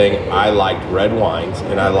wine thing, I liked red wines,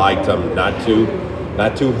 and I liked them not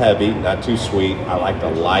too heavy, not too sweet. I liked a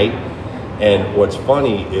light. And what's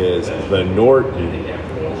funny is the Norton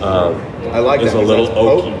I like is that a little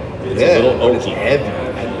oaky. It's a little oaky. It's heavy.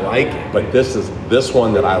 I like it. But this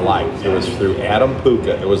one that I liked. It was through Adam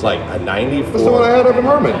Puka. It was like a 94. That's the one I had up in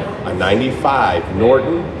Herman. A 95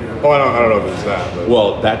 Norton. Oh, I don't know if it's that. But.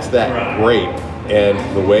 Well, that's that grape. And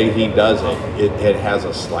the way he does it has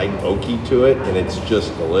a slight oaky to it, and it's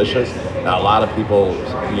just delicious. Now, a lot of people,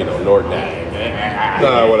 you know, Norton,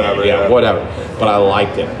 whatever. Yeah, whatever. But I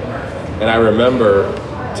liked it. And I remember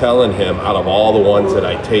telling him, out of all the ones that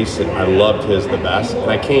I tasted, I loved his the best. And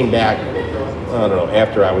I came back, I don't know,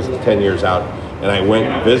 after I was 10 years out, and I went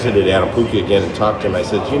and visited Adam Puka again and talked to him. I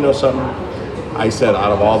said, you know something? I said,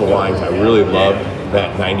 out of all the wines, I really loved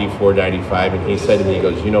that 94, 95. And he said to me, he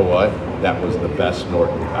goes, you know what? That was the best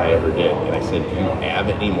Norton I ever did. And I said, do you have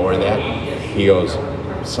any more of that? He goes,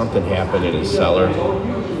 something happened in his cellar,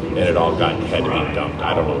 and it all had to be dumped.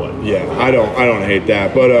 I don't know what. Yeah, I don't hate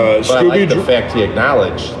that, but I like the fact he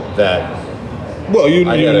acknowledged that. Well, you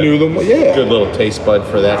knew them. Yeah, good little taste bud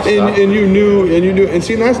for that stuff. And you knew, and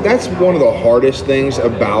see, that's one of the hardest things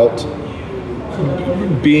about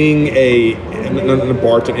being a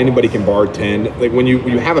bartender. Anybody can bartend. Like when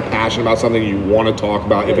you have a passion about something, you want to talk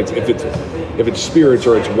about if it's spirits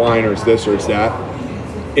or it's wine or it's this or it's that.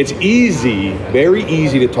 it's easy, very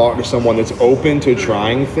easy to talk to someone that's open to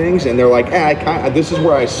trying things, and they're like, this is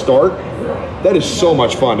where I start. That is so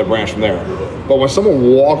much fun to branch from there. But when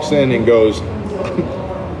someone walks in and goes,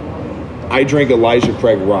 I drink Elijah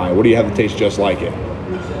Craig rye, what do you have that tastes just like it?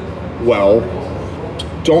 Well,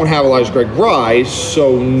 don't have Elijah Craig rye,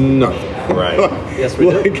 so nothing. Right. Yes, we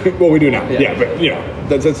do. Well, we do now. Yeah,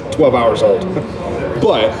 but that's 12 hours old.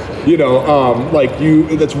 But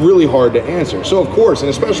that's really hard to answer. So of course, and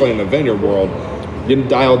especially in the vineyard world, you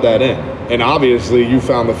dialed that in, and obviously you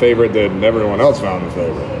found the favorite that everyone else found the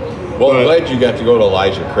favorite. Well, I'm glad you got to go to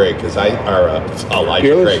Elijah Craig because Elijah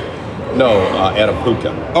Peerless? Craig. No,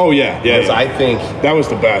 Atapuca. Oh yeah. Because I think that was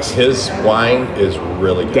the best. his wine is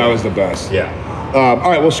really good. That was the best. Yeah. All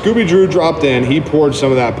right. Well, Scooby Drew dropped in. He poured some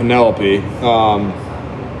of that Penelope.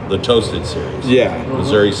 The Toasted series. Yeah.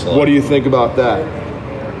 Missouri Select. What do you think about that?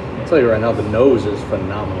 I'll tell you right now, the nose is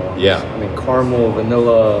phenomenal. on this. Yeah. I mean, caramel,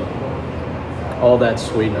 vanilla, all that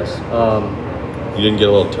sweetness. You didn't get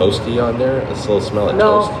a little toasty on there? A little smell of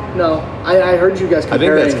toast? No. I heard you guys I think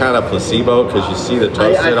comparing. that's kind of placebo because you see the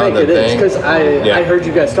toasted I on think the it is thing. because I heard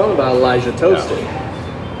you guys talking about Elijah Toasted. I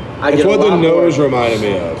That's get what a the lot nose more, reminded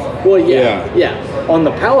me of. Well, yeah. On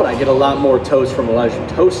the palate, I get a lot more toast from Elijah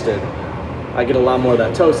Toasted. I get a lot more of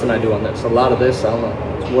that toast than I do on this. A lot of this, I don't know.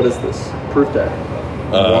 What is this? Proof that.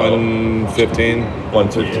 115.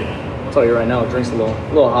 115. I'll tell you right now, it drinks a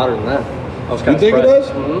little hotter than that. I was You kind think of it does?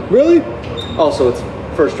 Mm-hmm. Really? Also, it's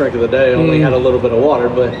first drink of the day. Only had a little bit of water,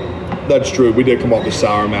 but That's true. We did come up with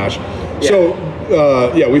sour mash. Yeah.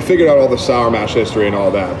 So, we figured out all the sour mash history and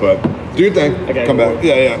all that. But do your thing. Okay, Come cool. back.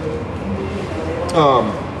 Yeah.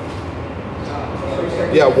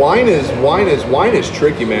 Wine is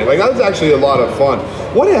tricky, man. Like that was actually a lot of fun.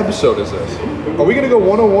 What episode is this? Are we gonna go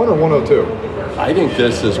 101 or 102? I think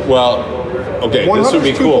this is, okay, this 100 would be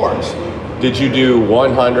is two cool. parts. Did you do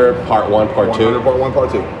 100, part 1, part 100 2? part 1,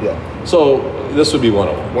 part 2. Yeah. So this would be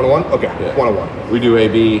 101. 101? Okay. Yeah. 101. We do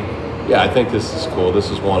AB. Yeah, I think this is cool. This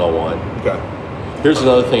is 101. Okay. Here's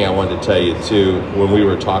another thing I wanted to tell you too when we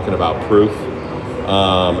were talking about proof,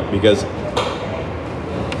 because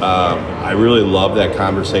I really love that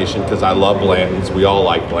conversation because I love Blanton's. We all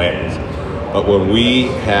like Blanton's. But when we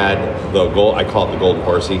had I call it the Golden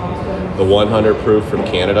Horsey, the 100 proof from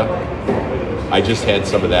Canada, I just had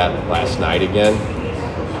some of that last night again.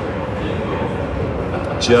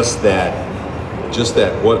 Just that,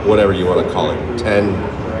 whatever you want to call it, 10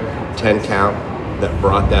 count that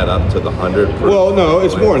brought that up to the 100 proof. Well, no,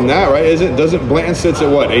 it's more than that, right? Doesn't Blanton sits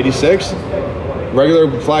at what, 86?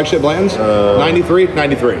 Regular flagship Blantons? 93?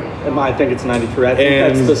 93. I think it's 93. I think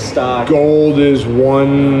And that's the stock. Gold is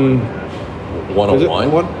 1... 101? Is it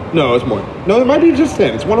one? No, it's more. No, it might be just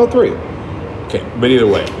 10. It's 103. Okay, but either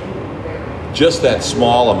way, just that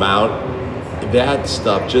small amount, that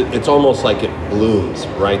stuff, it's almost like it blooms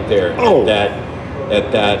right there at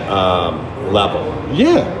that level.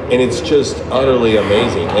 Yeah. And it's just utterly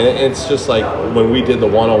amazing. And it's just like when we did the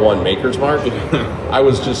 101 Maker's Mark, I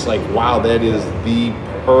was just like, wow, that is the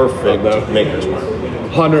perfect Maker's Mark.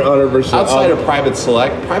 100%. Outside of Private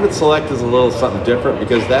Select is a little something different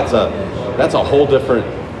because that's a whole different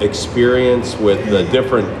experience with the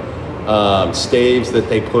different staves that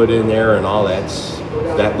they put in there and all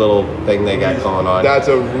that little thing they got going on. That's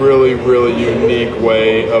a really, really unique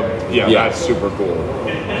way of, that's super cool.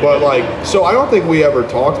 But so I don't think we ever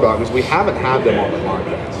talked about, because we haven't had them on the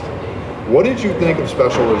podcast. What did you think of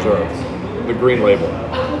Special Reserve, the green label?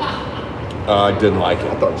 I didn't like it.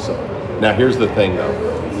 I thought so. Now here's the thing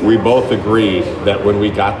though. We both agree that when we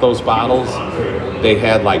got those bottles, they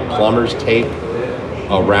had like plumber's tape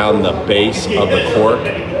around the base of the cork.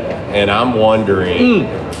 And I'm wondering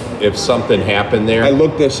if something happened there. I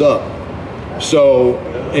looked this up. So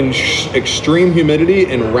in extreme humidity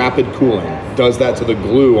and rapid cooling does that to the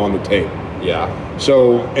glue on the tape. Yeah.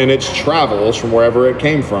 So in its travels from wherever it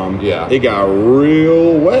came from, Yeah. it got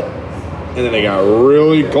real wet and then it got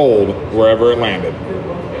really cold wherever it landed.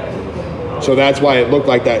 So that's why it looked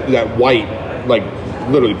like that white, like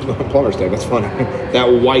literally plumber's tape. That's funny.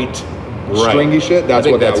 That white stringy shit. That's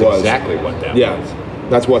what that was. Exactly what that was. Yeah,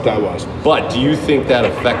 that's what that was. But do you think that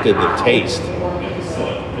affected the taste?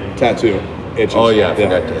 Tattoo. Itches. Oh yeah, I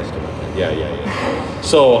forgot to ask about that. Yeah.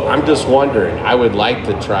 So I'm just wondering. I would like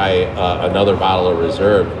to try another bottle of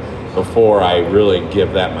Reserve before I really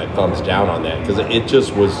give that my thumbs down on that, because it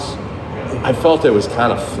just was. I felt it was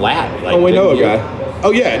kind of flat. Like, Oh, we know a didn't you? guy. Oh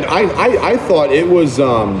yeah, and I thought it was.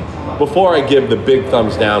 Before I give the big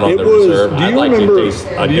thumbs down on It the was. Reserve, I'd like to taste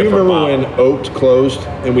a Do you different remember bottle. when Oaked closed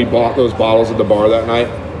and we bought those bottles at the bar that night,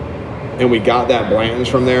 and we got that Blanton's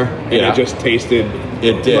from there, and Yeah. it just tasted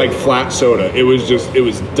It did. like flat soda. It was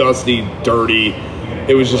dusty, dirty.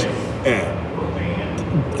 It was just,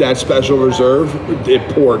 that Special Reserve, it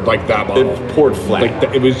poured like that bottle. It poured flat.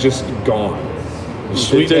 Like it was just gone. The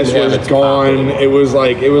sweetness didn't have was its gone. pop. It was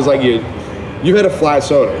like you had a flat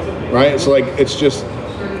soda, right? So like it's just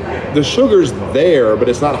the sugar's there, but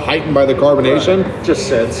it's not heightened by the carbonation. Just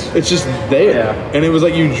sits. It's just there, Yeah. and it was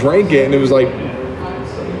like you drank it, and it was like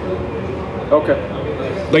Okay.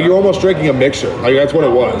 you're almost drinking a mixer. Like that's what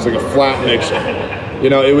it was, like a flat mixer. You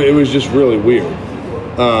know, it was just really weird.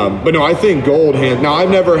 But no, I think Gold hand. Now I've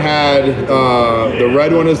never had the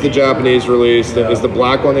red one is the Japanese release. Is the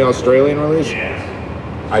black one the Australian release?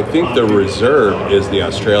 I think the Reserve is the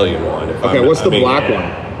Australian one. Okay, what's the black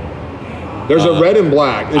one? There's a red and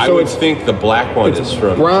black. I So would it's think the black one is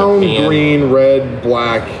from brown, Japan. green, red,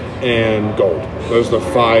 black, and gold. Those are the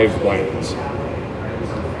 5 Blantons.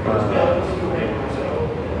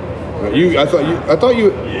 I thought you.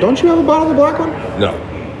 Don't you have a bottle of the black one? No.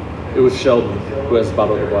 It was Sheldon who has the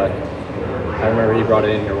bottle of the black. I remember he brought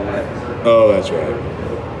it in here one night. Oh, that's right.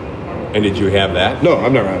 And did you have that? No,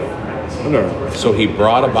 I've never had it. I've never had it. So he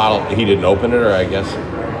brought a bottle. He didn't open it, or I guess.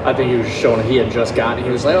 I think he was showing he had just gotten it.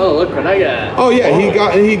 He was like, "Oh, look what I got." Oh yeah,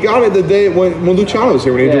 he got it the day when Luciano was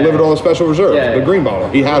here when he Yeah. delivered all the Special Reserve, Yeah, the yeah. green bottle.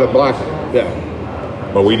 He had a black one. Yeah.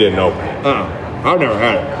 But we didn't open it. I've never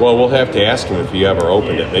had it. Well, we'll have to ask him if he ever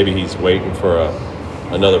opened it. Maybe he's waiting for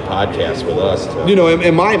another podcast with us. You know,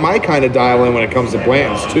 and my kind of dial in when it comes to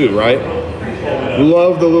Blanton's too, right?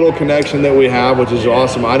 Love the little connection that we have, which is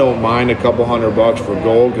awesome. I don't mind a couple $100 for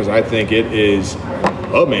Gold because I think it is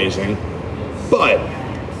amazing. But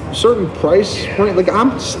certain price point, like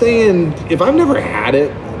I'm staying. If I've never had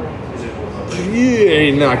it, you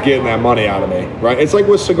ain't not getting that money out of me, right? It's like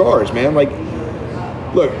with cigars, man. Like,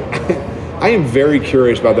 look, I am very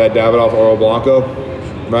curious about that Davidoff Oro Blanco,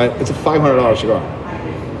 right? It's a $500 cigar.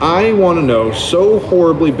 I want to know so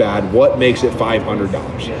horribly bad what makes it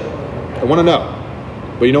 $500. I want to know.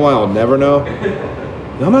 But you know why I'll never know?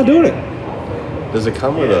 I'm not doing it. Does it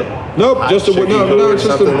come with a Nope, hot just a chicken no, food no, or it's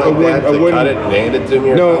just something like wooden, that to cut it and hand it to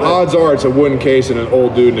me? Or No, something? odds are it's a wooden case and an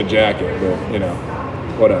old dude in a jacket. But you know,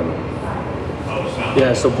 whatever.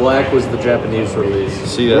 Yeah, so black was the Japanese release.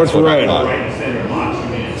 See, that's What's what red? I thought.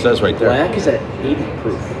 It says right there. Black is at 80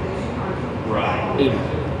 proof. 80.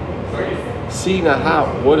 See, now how?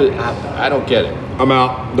 What? I don't get it. I'm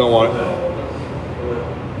out. Don't want it.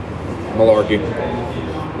 Malarkey.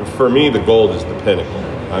 For me, the Gold is the pinnacle.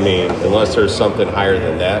 I mean, unless there's something higher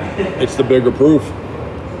than that. It's the bigger proof.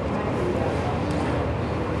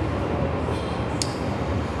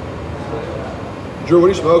 Drew, what are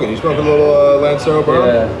you smoking? You smoking a little Lancero Brown?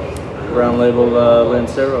 Yeah, brown label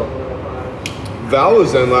Lancero. Val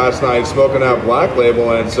was in last night smoking that black label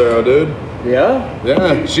Lancero, dude. Yeah?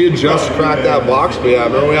 Yeah, she had just cracked that box we had.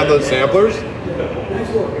 Remember we had those samplers?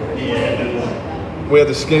 We had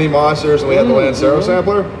the Skinny Monsters and we had the Lancero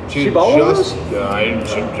sampler. She bought one of those?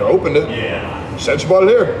 She opened it. She said she bought it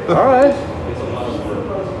here. All right.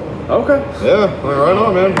 Okay. Yeah, right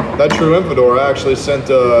on, man. That True Infidor, I actually sent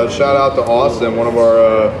a shout out to Austin, one of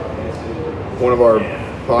our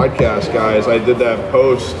podcast guys. I did that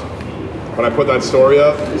post when I put that story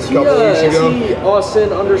up a couple weeks ago. Is he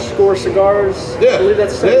Austin_cigars? Yeah. I believe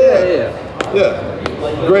that's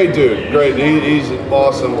Yeah. Great dude. Great. He's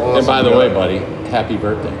awesome. And by the guy. way, buddy, happy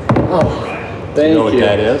birthday. Oh, thank you. know what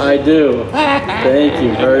that is? I do. Thank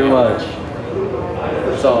you very much.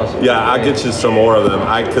 It's awesome. Yeah, I'll get you some more of them.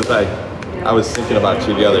 Because I was thinking about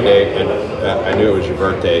you the other day, and I knew it was your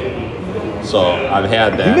birthday. So I've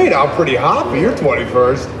had You that. made out pretty hot for your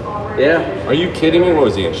 21st. Yeah. Are you kidding me? What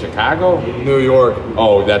was he in Chicago? New York.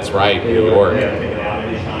 Oh, that's right, New York.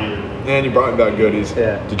 And you brought me back goodies.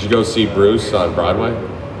 Yeah. Did you go see Bruce on Broadway?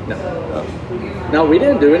 No, we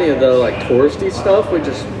didn't do any of the like touristy stuff. We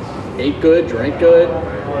just ate good, drank good.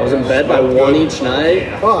 I was in bed by Smoked 1 good. each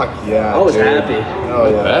night. Fuck yeah. I was dude. happy. Oh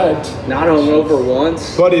yeah. Bet. Not hungover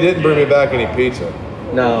once. But he didn't bring me back any pizza.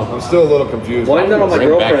 No. I'm still a little confused. Blamed that on my Bring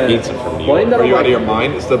back girlfriend. pizza from New Blamed York. that Are you on out of your my.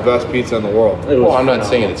 mind? It's the best pizza in the world. It was Well, I'm not phenomenal.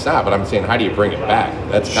 saying it's not, but I'm saying how do you bring it back?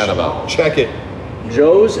 That's kind of a. Check it.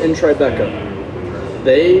 Joe's in Tribeca.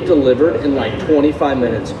 They delivered in like 25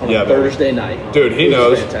 minutes on Yeah, a man. Thursday night. Dude, he It was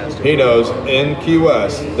knows. Fantastic. He knows. In Key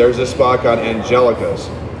West, there's a spot called Angelica's.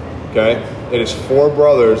 Okay? It is 4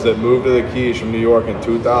 brothers that moved to the Keys from New York in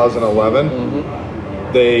 2011.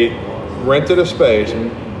 They rented a space,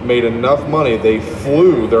 made enough money, they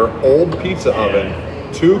flew their old pizza oven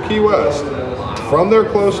to Key West from their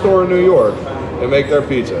closed store in New York and make their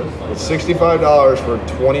pizza. It's $65 for a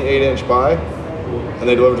 28-inch pie, and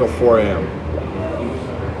they deliver till 4 a.m.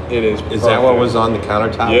 It is. Is that what was on the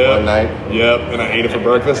countertop one night? Yep. And I ate it for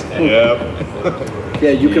breakfast. Yep.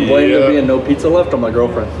 Yeah, you can blame there being no pizza left on my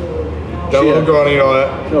girlfriend. Don't go and eat all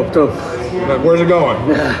that. No. Where's it going?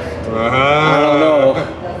 I don't know.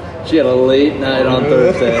 She had a late night on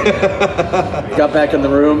Thursday. Got back in the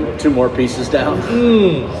room, 2 more pieces down.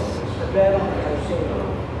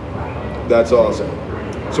 That's awesome.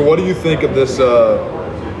 So what do you think of this? I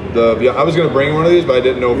was going to bring one of these, but I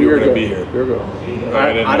didn't know if you were going to be here. You're good.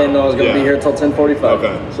 I didn't know I was going to be here until 10:45.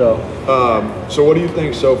 Okay. So what do you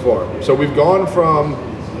think so far? So we've gone from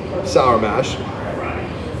Sour Mash,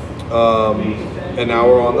 and now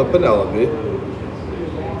we're on the Penelope.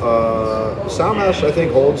 Sour Mash, I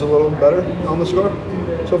think, holds a little better on the score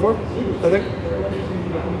so far, I think.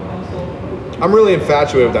 I'm really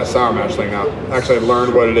infatuated with that Sour Mash thing now. Actually, I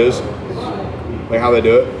learned what it is, like how they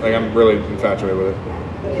do it. Like, I'm really infatuated with it.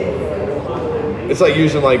 It's like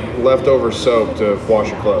using like leftover soap to wash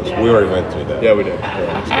your clothes. We already went through that. Yeah, we did.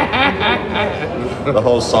 The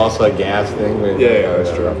whole salsa gas thing. Yeah,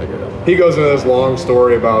 that's true. He goes into this long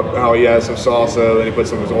story about how he has some salsa, then he puts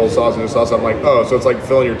some of his old sauce in his salsa. I'm like, oh, so it's like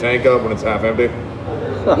filling your tank up when it's half empty?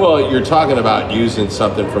 Well, you're talking about using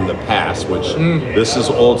something from the past, which this is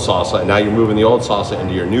old salsa, and now you're moving the old salsa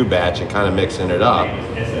into your new batch and kind of mixing it up.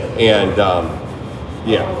 And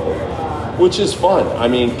which is fun. I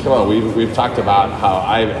mean, come on, we've talked about how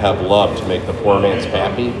I have loved to make the poor man's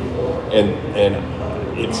pappy, and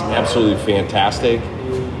it's absolutely fantastic.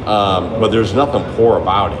 But there's nothing poor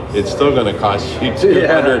about it. It's still going to cost you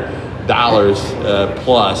 $200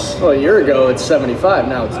 plus. Well, a year ago it's $75.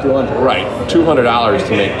 Now it's $200. Right, $200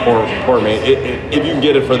 to make poor man. If you can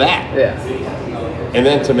get it for that. Yeah. And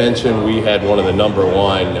then to mention, we had one of the number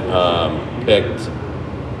one picked.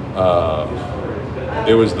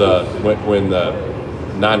 It was when the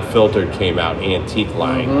non-filtered came out, Antique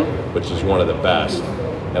line, which is one of the best.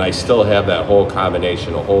 And I still have that whole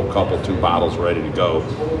combination, a whole couple, 2 bottles ready to go.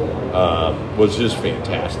 Was just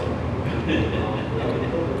fantastic.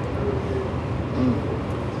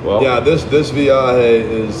 Well, yeah, this Viaje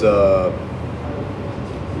is. I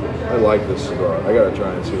like this cigar. I gotta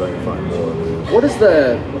try and see if I can find more of these. What is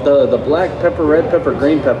the black pepper, red pepper,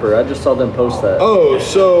 green pepper? I just saw them post that. Oh,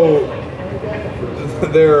 so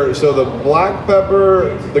the black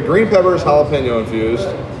pepper, the green pepper is jalapeno infused,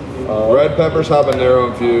 red pepper's habanero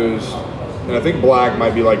infused, and I think black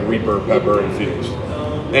might be like Reaper pepper infused.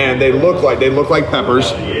 And they look like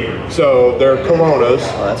peppers, so they're Coronas.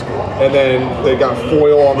 Oh, that's cool. And then they got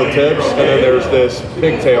foil on the tips, and then there's this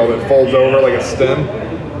pigtail that folds over like a stem.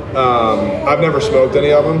 I've never smoked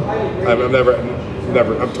any of them. I've never.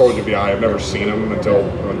 I've told you VI. I've never seen them until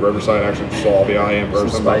when Riverside actually saw VI in person.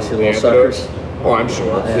 Some spicy little suckers. Oh, I'm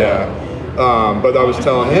sure. Yeah. But I was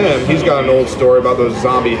telling him he's got an old story about those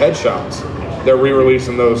zombie headshots. They're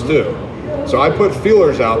re-releasing those too. So I put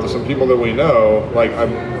feelers out to some people that we know. Like I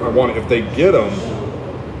want, if they get them,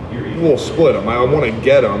 we'll split them. I want to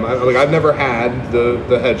get them. I've never had the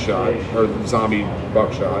headshot or the zombie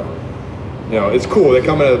buckshot. You know, it's cool. They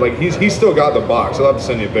come in like he's still got the box. I'll have to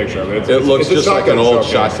send you a picture of it. It looks it's just like an old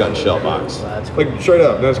shell case. shotgun shell box. Like straight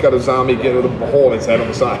up. And then it's got a zombie getting with a hole in its head on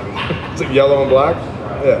the side. It's like yellow and black.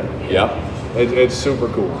 Yeah. Yep. It's super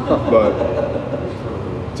cool. But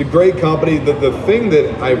it's a great company. The thing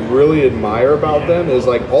that I really admire about them is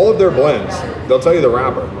like all of their blends, they'll tell you the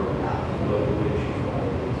wrapper.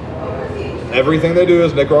 Everything they do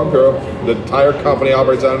is Nicaragua Puro. The entire company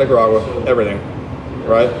operates out of Nicaragua. Everything.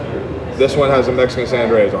 Right? This one has a Mexican San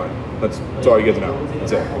Andreas on it. That's all you get to know.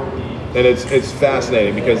 That's it. And it's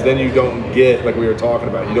fascinating because then you don't get, like we were talking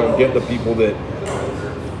about, you don't get the people that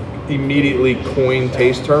immediately coin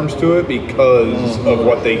taste terms to it because of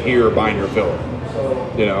what they hear binder filler.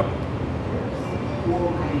 You know?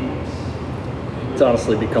 It's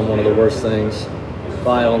honestly become one of the worst things.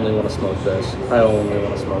 I only want to smoke this. I only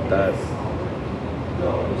want to smoke that.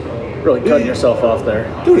 Really cutting yourself off there.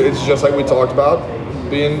 Dude, it's just like we talked about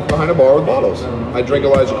being behind a bar with bottles. I drink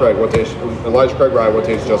Elijah Craig. Elijah Craig rye, what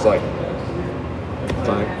tastes just like?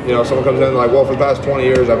 Fine. You know, someone comes in and like, well, for the past 20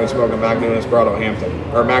 years, I've been smoking Magnum Esperado Hampton.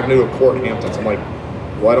 Or Magnum Court Hamptons. I'm like,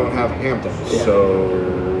 well, I don't have Hamptons, so...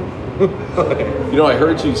 You know, I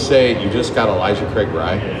heard you say you just got Elijah Craig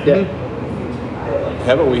rye. Yeah.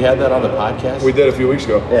 Haven't we had that on the podcast? We did a few weeks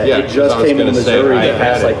ago. Yeah, it just came to Missouri the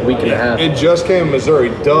past like week and a half. It just came to Missouri.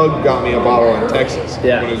 Doug got me a bottle in Texas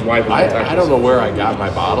when his wife was in Texas. I don't know where I got my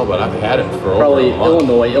bottle, but I've had it for probably over a month.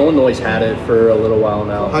 Illinois. Illinois has had it for a little while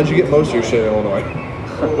now. How'd you get most of your shit in Illinois?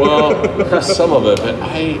 Well, some of it, but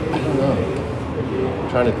I don't know. I'm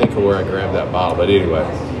trying to think of where I grabbed that bottle, but anyway.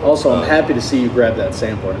 Also, I'm happy to see you grab that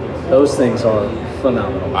sampler. Those things are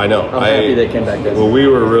phenomenal. I know. I'm happy they came back. Well, we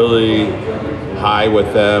were really high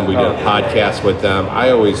with them. We did a podcast with them. I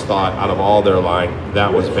always thought out of all their line,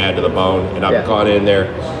 that was Bad to the Bone. And I've gone in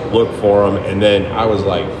there, looked for them, and then I was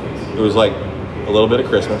like, it was like a little bit of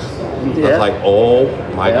Christmas. I was like, oh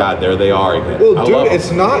my God, there they are again. Well, dude,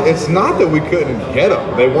 it's not that we couldn't get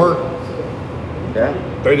them. They weren't. Yeah.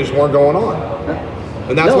 They just weren't going on.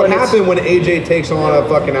 And that's what happened when AJ takes on a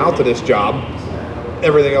fucking Altadis job.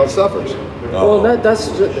 Everything else suffers. Well,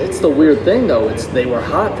 it's the weird thing though. They were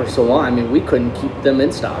hot for so long. I mean, we couldn't keep them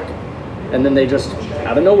in stock, and then they just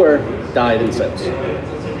out of nowhere died in sales.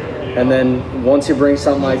 And then once you bring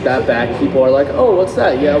something like that back, people are like, "Oh, what's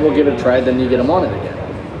that? Yeah, we'll give it a try." Then you get them on it again.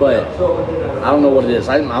 But I don't know what it is.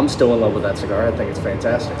 I'm still in love with that cigar. I think it's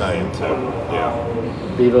fantastic. I am too. Yeah.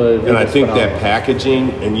 Viva and I think phenomenal. that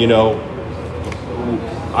packaging, and you know,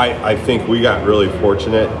 I think we got really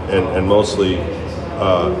fortunate, and mostly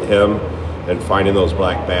him, and finding those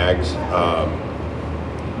black bags.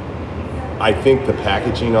 I think the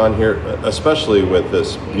packaging on here, especially with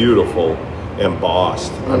this beautiful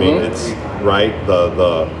embossed, I mean, it's right,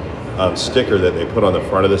 the sticker that they put on the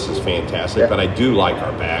front of this is fantastic, but I do like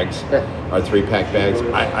our bags, our 3-pack bags.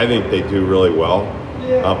 I think they do really well.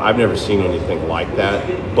 I've never seen anything like that,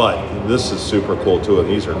 but this is super cool too, and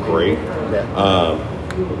these are great.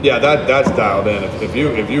 Yeah, that's dialed in. If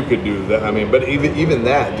you could do that, I mean, but even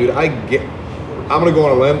that, dude, I'm gonna go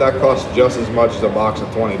on a limb. That costs just as much as a box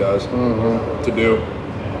of 20 does to do.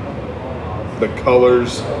 The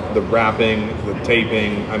colors, the wrapping, the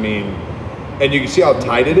taping. I mean, and you can see how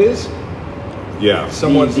tight it is. Yeah.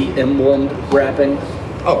 The emblem wrapping.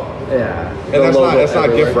 Oh. Yeah. And that's not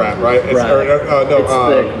gift wrap, right? It's, right. It's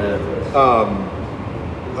thick, man.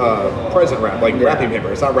 Present wrap, like wrapping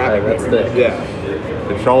paper. It's not wrapping that's paper. thick. Yeah.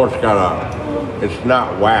 It's almost got it's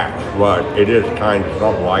not wax, but it is kind of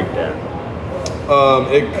something like that.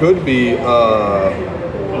 It could be. What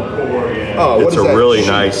It's is a that? really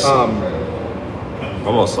nice,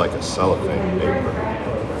 almost like a cellophane paper.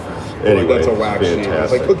 Anyway, that's a wax sheet. It's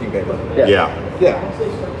fantastic. like cooking paper. Yeah. Yeah.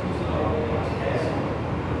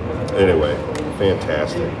 Anyway,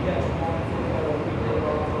 fantastic.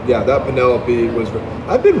 Yeah, that Penelope was.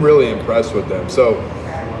 I've been really impressed with them. So,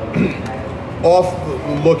 off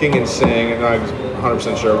looking and seeing, and I'm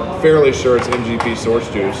 100% sure, fairly sure it's MGP Source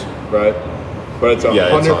Juice, right? But it's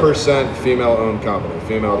 100% female-owned company.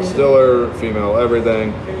 Female distiller, female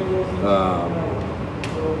everything.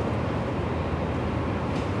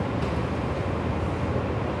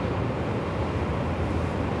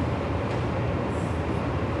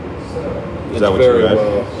 Is that what you read?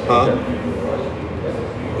 Huh?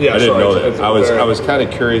 Yeah, I didn't know that. it's I was kind of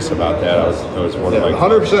curious about that. I was wondering.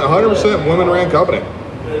 100% women-ran company.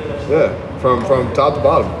 Yeah, from top to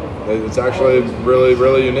bottom. It's actually really,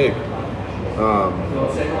 really unique.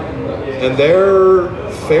 And they're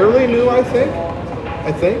fairly new, I think.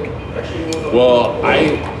 Well,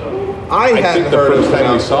 I hadn't think the heard first of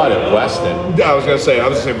time we saw it at Weston. I was gonna say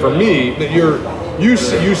for me, that you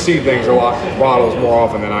see things a lot, bottles more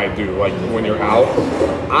often than I do. Like when you're out,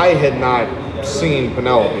 I had not seen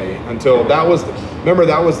Penelope until that was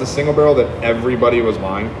the single barrel that everybody was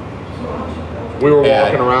buying. We were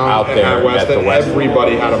walking around out there at Weston. at the Weston.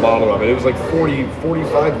 Everybody had a bottle of it. It was like 40,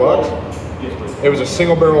 45 bucks. It was a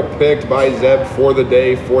single barrel picked by Zeb for the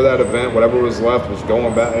day, for that event. Whatever was left was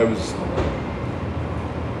going back. It was,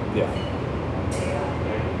 yeah.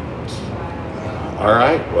 All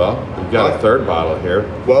right. Well, we've got a third bottle here.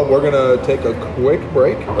 Well, we're gonna take a quick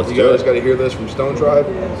break. Let's you do guys it. got to hear this from Stone Tribe,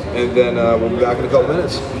 and then we'll be back in a couple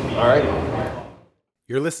minutes. All right.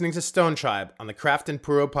 You're listening to Stone Tribe on the Craft and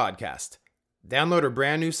Puro podcast. Download our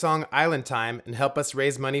brand new song Island Time and help us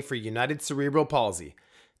raise money for United Cerebral Palsy.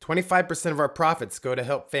 25% of our profits go to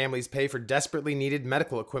help families pay for desperately needed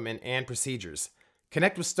medical equipment and procedures.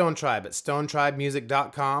 Connect with Stone Tribe at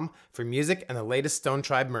stonetribemusic.com for music and the latest Stone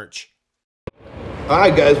Tribe merch. All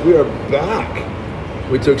right, guys, we are back.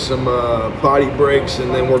 We took some potty breaks,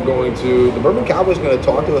 and then we're going to. The Bourbon Cowboy's going to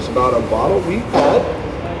talk to us about a bottle we had.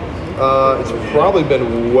 It's probably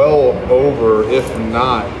been well over, if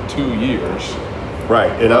not 2 years.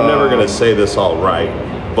 Right, and I'm never going to say this all right,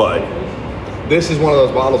 but This is one of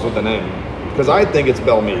those bottles with the name, because I think it's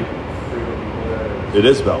Belle Meade. it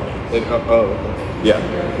is Belle Meade. Yeah,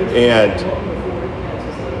 and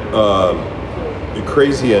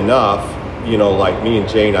crazy enough, you know, like me and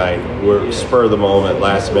J9, we're spur of the moment,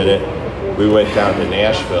 last minute, we went down to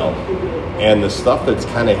Nashville, and the stuff that's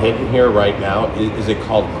kind of hidden here right now, is it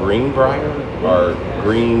called Greenbrier or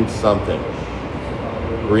Green something?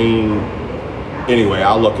 Green, Anyway,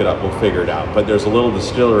 I'll look it up. We'll figure it out. But there's a little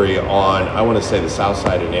distillery on, I want to say, the south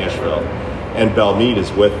side of Nashville, and Belle Meade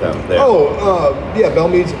is with them there. Yeah, Belle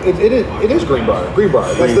Meade's. It is Greenbrier.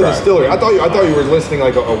 Greenbrier. That's the Greenbrier. distillery. I thought you were listing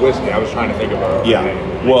like a whiskey. I was trying to think about it. Yeah.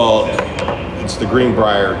 Well, it's the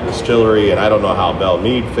Greenbrier Distillery, and I don't know how Belle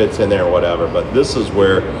Meade fits in there or whatever, but this is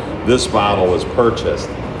where this bottle was purchased.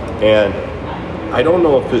 And I don't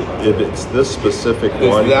know if it's this specific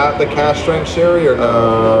one. Is that the cask strength sherry or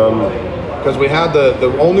no? Because we had the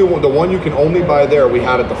one you can only buy there. We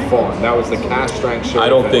had at the farm. That was the cask strength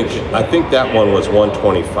sherry. I think that one was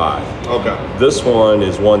 125. Okay. This one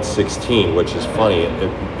is 116, which is funny.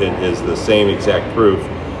 It is the same exact proof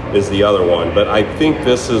as the other one, but I think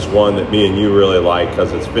this is one that me and you really like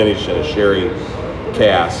because it's finished in a sherry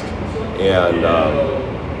cask. And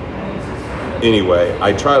anyway,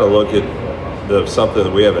 I try to look at something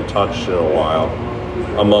that we haven't touched in a while,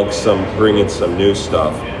 amongst bringing some new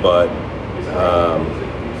stuff. But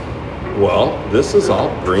well, this is all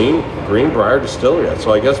Greenbrier Distillery,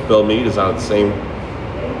 so I guess Belle Meade is on the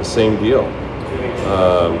same deal.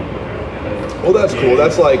 Well, that's cool.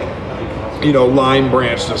 That's like, Lime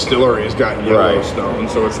Branch Distillery has got Yellowstone,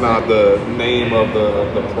 so it's not the name of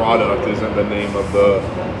the product isn't the name of the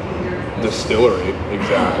distillery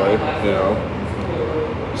exactly.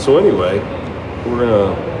 So anyway, we're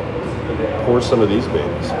gonna pour some of these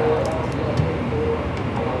babies.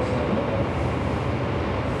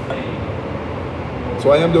 So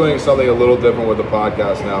I am doing something a little different with the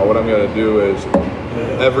podcast now. What I'm going to do is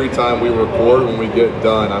every time we record, when we get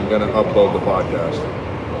done, I'm going to upload the podcast.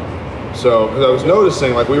 So, because I was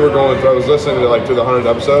noticing, like I was listening to the 100th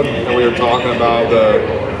episode, and we were talking about the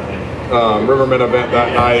Riverman event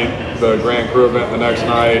that night, the Grand Cru event the next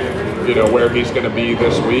night, where he's going to be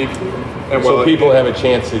this week. And so people have a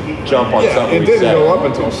chance to jump on something it we didn't said. go up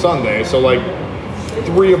until Sunday. So,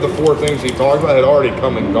 3 of the 4 things he talked about had already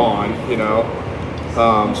come and gone,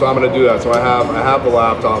 so I'm going to do that. So I have the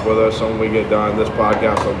laptop with us. So when we get done, this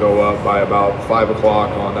podcast will go up by about 5 o'clock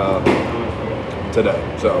on today.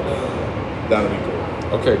 So that'll be cool.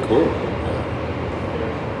 Okay, cool.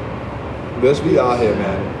 This Viaje,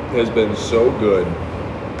 man, has been so good.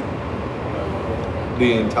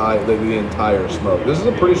 The entire smoke. This is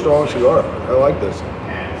a pretty strong cigar. I like this.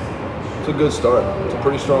 It's a good start. It's a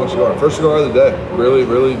pretty strong cigar. First cigar of the day. Really,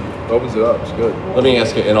 really opens it up. It's good. Let me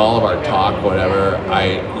ask you, in all of our talk, whatever,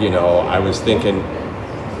 I was thinking,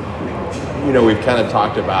 we've kind of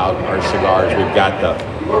talked about our cigars. We've got the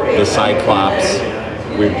Cyclops,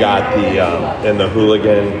 we've got the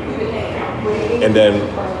Hooligan, and then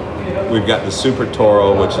we've got the Super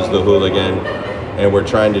Toro, which is the Hooligan, and we're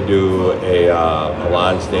trying to do a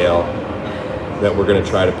Lonsdale that we're going to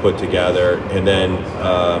try to put together. And then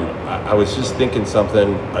I was just thinking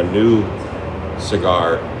a new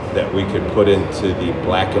cigar that we could put into the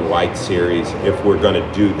Black and White series if we're going to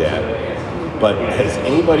do that. But has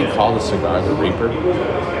anybody called a cigar the Reaper?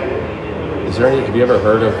 Have you ever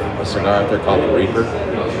heard of a cigar out there called the Reaper?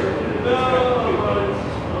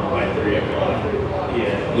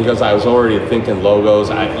 Because I was already thinking logos.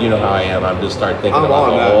 You know how I am. I'm just start thinking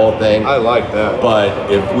about the whole thing. I like that.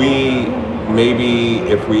 But if we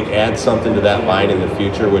add something to that line in the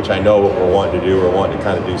future, which I know what we're wanting to do, we're wanting to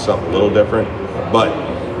kind of do something a little different. But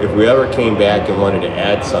if we ever came back and wanted to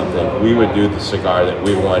add something, we would do the cigar that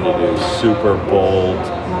we wanted to do, super bold,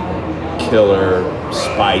 killer,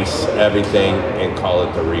 spice, everything, and call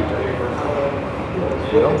it the Reaper.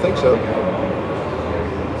 I don't think so.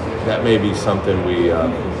 That may be something we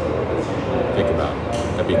think about.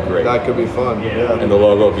 That'd be great. That could be fun. Yeah. And the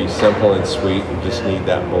logo would be simple and sweet. We just need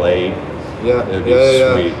that blade. Yeah. It'd be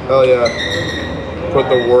sweet. Oh yeah. Put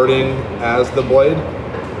the wording as the blade.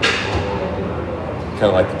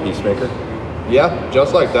 Kind of like the Peacemaker. Yeah,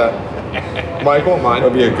 just like that. Mike won't mind.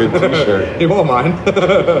 That'd be a good T-shirt. He won't mind.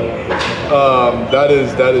 That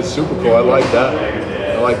is super cool. I like that.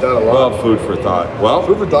 I like that a lot. Well, food for thought. Well,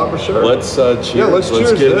 food for thought for sure. Let's cheers. Yeah, let's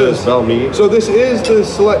cheers give this. this Belle Meade. So this is the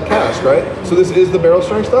select cask, right? So this is the barrel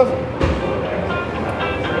strength stuff?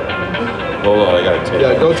 Hold on, I gotta take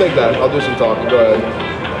Yeah, it. go take that. I'll do some talking. Go ahead.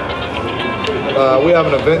 We have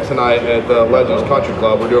an event tonight at the Legends Country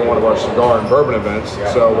Club. We're doing one of our cigar and bourbon events,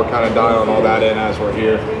 so we're kind of dialing all that in as we're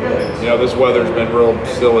here. This weather's been real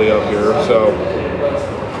silly up here,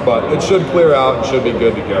 but it should clear out and should be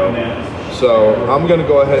good to go. So I'm gonna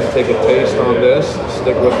go ahead and take a taste on this.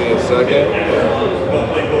 Stick with me a second.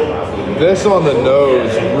 This on the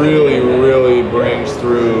nose really, really brings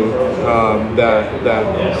through that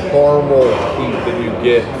caramel heat that you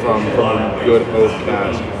get from a good oak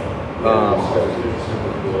cask.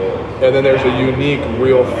 And then there's a unique,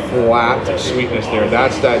 real flat sweetness there.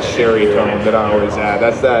 That's that sherry tone that I always add.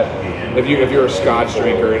 That's that, if you're a Scotch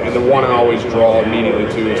drinker, and the one I always draw immediately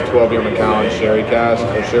to is 12-year Macallan Sherry Cask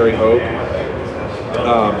or Sherry Oak.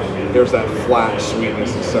 There's that flat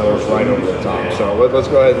sweetness that settles right over the top. So let's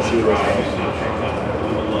go ahead and see what this does.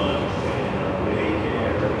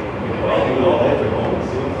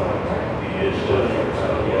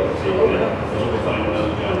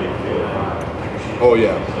 Oh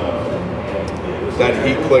yeah. That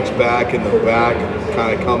heat clicks back in the back,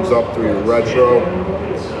 kind of comes up through your retro,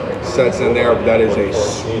 sets in there. That is a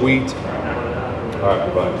sweet.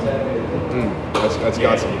 That's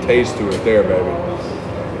got some taste to it there, baby.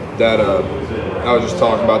 That I was just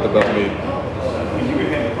talking about the Belle Meade.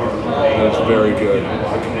 That's very good.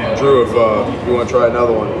 Drew, if you want to try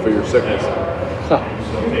another one for your sickness,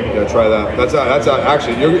 you gotta try that. That's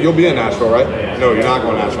actually you'll be in Nashville, right? No, you're not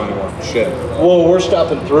going to Nashville anymore. Shit. Well, we're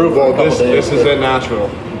stopping through for a couple days. This is in Nashville.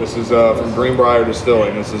 This is from Greenbrier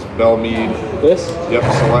Distilling. This is Belle Meade. This? Yep,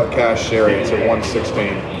 Select Cask Sherry. It's at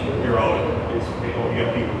 116.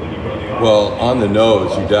 Well, on the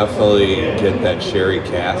nose, you definitely get that sherry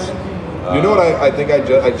cask. You know what I think I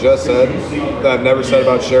just said that I've never said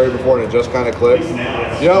about sherry before, and it just kind of clicked?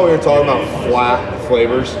 You know, we were talking about flat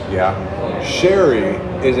flavors. Yeah. Sherry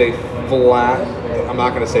is a flat, I'm not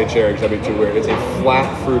going to say cherry because that'd be too weird. It's a flat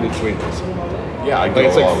fruited sweetness. Yeah, Like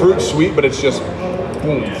it's like fruit sweet, but it's just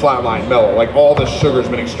boom, flatline, mellow. Like all the sugar's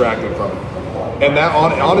been extracted from it. And that,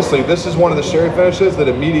 honestly, this is one of the sherry finishes that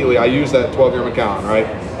immediately I use that 12-year Macallan, right?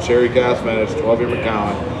 Sherry cask finish, 12-year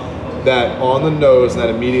Macallan. That on the nose and that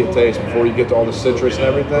immediate taste before you get to all the citrus and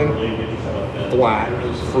everything, flat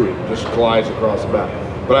fruit just glides across the back.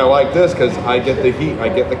 But I like this because I get the heat, I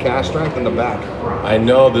get the cask strength in the back. I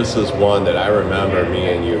know this is one that I remember me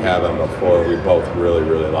and you having before. We both really,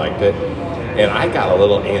 really liked it. And I got a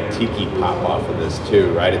little antique pop off of this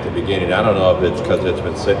too, right at the beginning. I don't know if it's because it's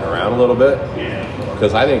been sitting around a little bit,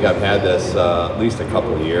 because I think I've had this at least a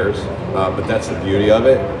couple of years. But that's the beauty of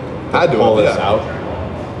it. Had to pull have, this yeah. out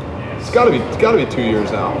It's got to be 2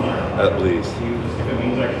 years now. at least.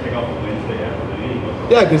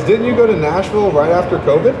 Yeah, because didn't you go to Nashville right after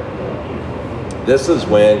COVID? This is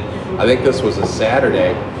when, I think this was a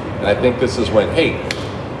Saturday, and I think this is when, hey,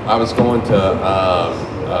 I was going to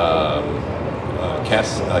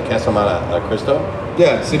Casa Monte Cristo.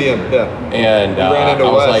 Yeah, CDM, yeah. And ran into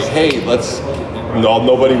I was West. like, hey,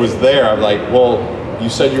 nobody was there. I'm like, well, you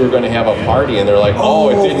said you were going to have a party, and they're like, oh,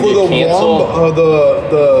 it didn't get canceled.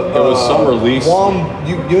 It was some release.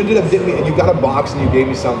 You ended up getting me, and you got a box and you gave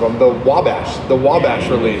me some from the Wabash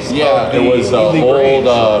release. Yeah, it was Ely old. Grange.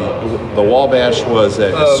 The Wabash was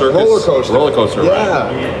at Circus roller coaster, right?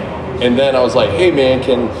 Yeah. And then I was like, hey man,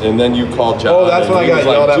 and then you called John. Oh, that's and when I he got was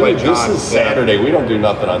yelled at by "Dude, John." This is Saturday. We don't do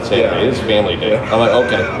nothing on Saturday. Yeah. It's family day. Yeah. I'm like,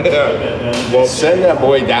 okay. Yeah. Well, Send that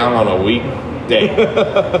boy down on a weekday.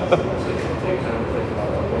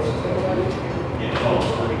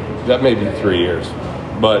 That may be 3 years.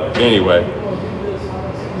 But anyway.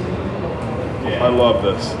 I love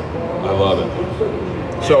this. I love it.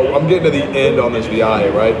 So I'm getting to the end on this VI,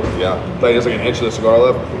 right? Yeah. Like it's like an inch of the cigar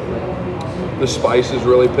left. The spice is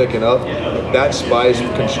really picking up. That spice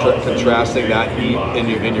contrasting that heat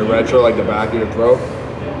in your retro, like the back of your throat.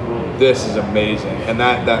 This is amazing. And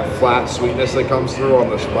that flat sweetness that comes through on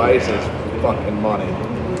the spice is fucking money.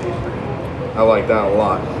 I like that a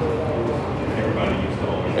lot.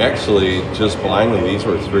 Actually, just blindly, these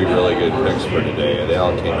were 3 really good picks for today. They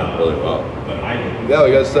all came out really well. Yeah,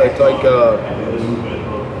 we got like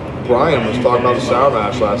Brian was talking about the Sour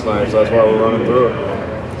Mash last night, so that's why we're running through it.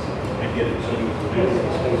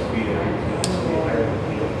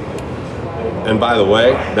 And by the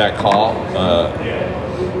way, that call,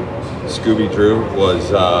 Scooby Drew,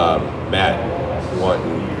 was Matt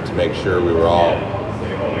wanting to make sure we were all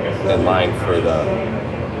in line for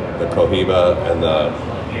the Cohiba and the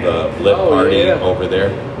lit party over there.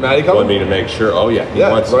 Matty coming? Wanted me to make sure. Oh yeah, he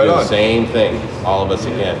wants to do the same thing. All of us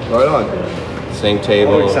again. Right on. Same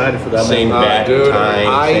table. I'm excited for that, Same man. bat Dude,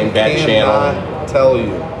 time. Same bat channel. I cannot tell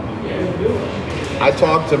you. I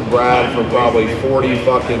talked to Brad for probably 40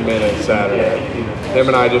 fucking minutes Saturday. Him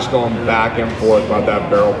and I just going back and forth about that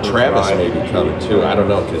barrel proof Travis ride. may be coming too. I don't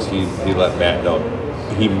know, because he let Matt know.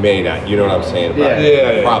 He may not. You know what I'm saying about it?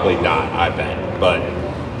 Yeah. Probably not, I bet. But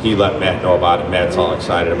he let Matt know about it. Matt's all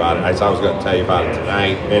excited about it. I was going to tell you about it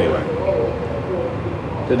tonight. Anyway.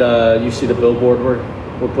 Did you see the billboard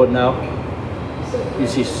we're putting out? You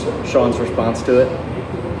see Sean's response to it?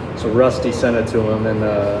 So Rusty sent it to him, and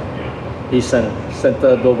he sent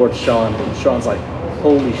the billboard to Sean. And Sean's like,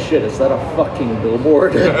 holy shit, is that a fucking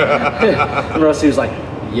billboard? And Rusty was like,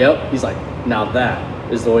 yep. He's like, now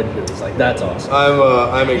that is the way to do it. He's like, that's awesome.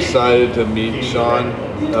 I'm excited to meet Sean.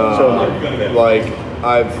 Like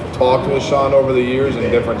I've talked with Sean over the years in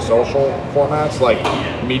different social formats, like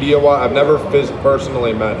media-wise. I've never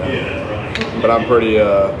personally met him, but I'm pretty.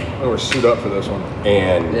 We're suit up for this one.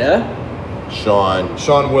 And Yeah?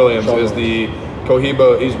 Sean Williams is the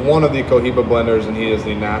Cohiba. He's one of the Cohiba blenders, and he is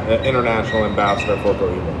the international ambassador for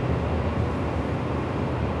Cohiba.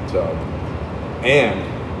 So, and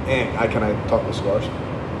can I talk the cigars?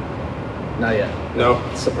 Not yet. No.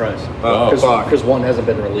 Surprise. Oh, fuck. Because one hasn't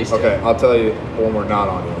been released Okay, yet. I'll tell you when we're not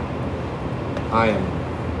on here. I am.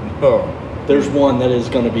 Oh. There's one that is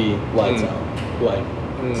going to be lights out. Like,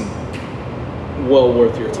 well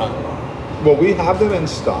worth your time. Well, we have them in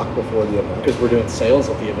stock before the event. Because we're doing sales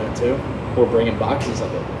at the event too. We're bringing boxes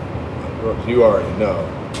of it. You already know.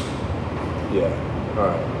 Yeah. All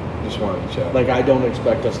right. Just wanted to check. Like, I don't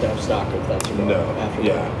expect us to have stock of that cigar No. after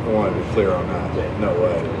Yeah. that. I wanted to be clear on that. Yeah. No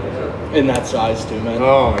way. In that size too, man.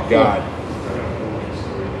 Oh my God.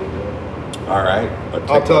 all right.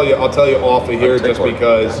 I'll tell you off of here I'll take just one.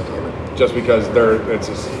 because God damn it's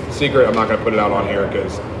a secret. I'm not going to put it out on here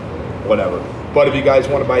because whatever. But if you guys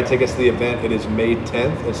want to buy tickets to the event, it is May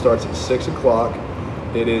 10th. It starts at 6 o'clock.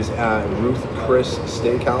 It is at Ruth Chris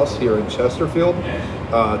Steakhouse here in Chesterfield.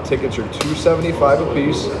 Tickets are $275 a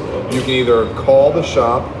piece. You can either call the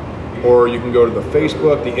shop or you can go to the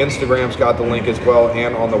Facebook. The Instagram's got the link as well,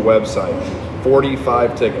 and on the website.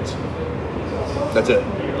 45 tickets. That's it.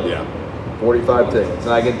 Yeah. 45 tickets.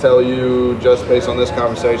 And I can tell you, just based on this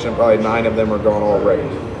conversation, probably 9 of them are gone already.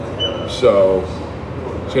 So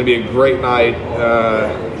it's going to be a great night.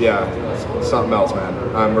 Yeah, it's something else,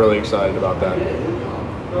 man. I'm really excited about that.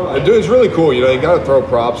 Dude, it's really cool. You know, you got to throw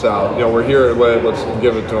props out. You know, we're here. Let's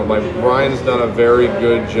give it to him. Like, Brian's done a very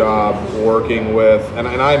good job working with, and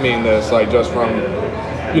I mean this, like, just from,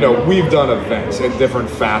 you know, we've done events in different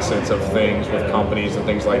facets of things with companies and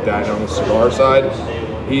things like that. And on the cigar side,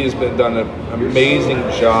 he has done an amazing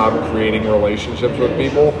job creating relationships with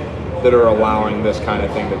people that are allowing this kind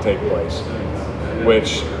of thing to take place.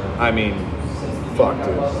 Which, I mean, fuck,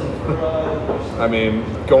 dude. I mean,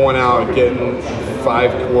 going out and getting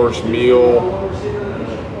 5-course meal,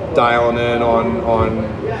 dialing in on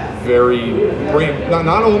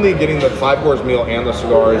not only getting the 5-course meal and the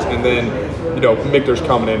cigars, and then, you know, Michter's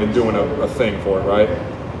coming in and doing a thing for it, right?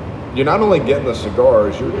 You're not only getting the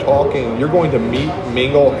cigars, you're going to meet,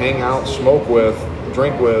 mingle, hang out, smoke with,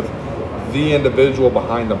 drink with the individual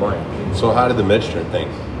behind the brand. So how did the Michter thing?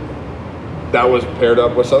 That was paired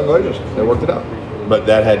up with Southern Glazers. They worked it out. But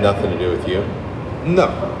that had nothing to do with you? No.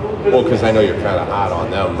 Well, because I know you're kind of hot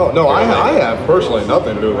on them. Oh, no, I have personally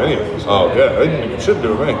nothing to do with any of these. Oh. Yeah, it shouldn't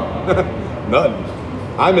do with me. Nothing.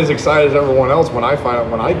 I'm as excited as everyone else when I find out,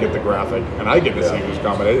 when I get the graphic and I get to see who's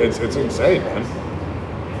coming. It's insane, man.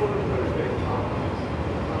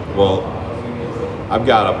 Well, I've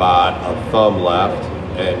got about a thumb left,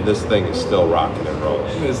 and this thing is still rocking and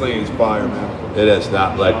rolling. This thing is fire, man. It has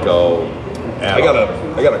not let go. I got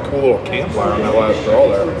a cool little campfire on that last draw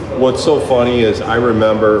there. What's so funny is I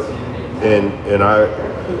remember, and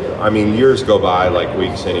I mean, years go by like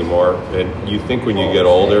weeks anymore, and you think when you get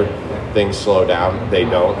older, things slow down. They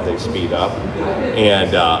don't. They speed up.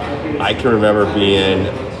 And I can remember being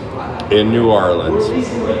in New Orleans,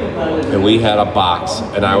 and we had a box,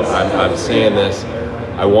 and I'm saying this,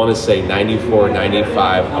 I want to say 94,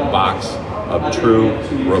 95, a box of true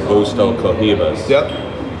Robusto Cohibas. Yep.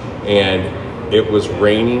 And it was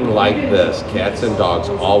raining like this, cats and dogs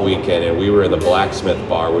all weekend, and we were in the Blacksmith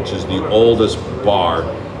Bar, which is the oldest bar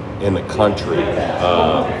in the country.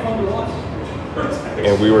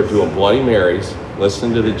 And we were doing Bloody Marys,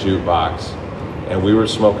 listening to the jukebox, and we were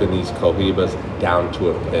smoking these Cohibas down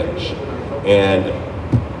to a pinch. And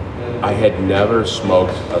I had never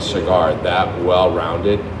smoked a cigar that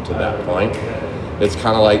well-rounded to that point. It's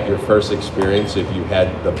kind of like your first experience if you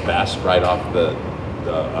had the best right off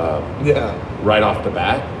right off the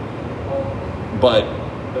bat. But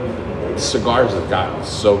cigars have gotten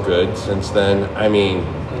so good since then. I mean,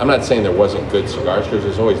 I'm not saying there wasn't good cigars, because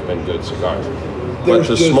there's always been good cigars. But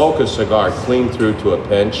to smoke a cigar clean through to a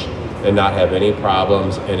pinch and not have any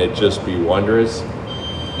problems, and it just be wondrous.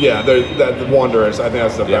 Yeah, that wondrous. I think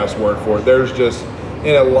that's the best word for it. There's just,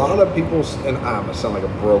 and a lot of people, and I'm gonna sound like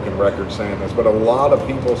a broken record saying this, but a lot of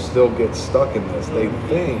people still get stuck in this. They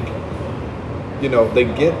think, you know, they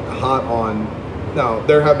get hot on. Now,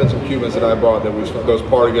 there have been some Cubans that I brought that we smoked, those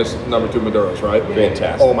Partagas #2 Maduros, right?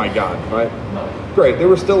 Fantastic. Oh my God, right? Great. They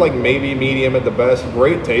were still like maybe medium at the best.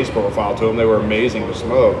 Great taste profile to them. They were amazing to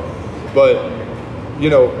smoke. But, you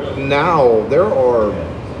know, now there are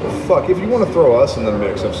fuck, if you want to throw us in the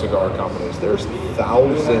mix of cigar companies, there's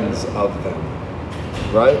thousands of them,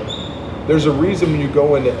 right? There's a reason when you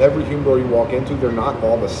go into every humidor you walk into, they're not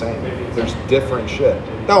all the same. There's different shit.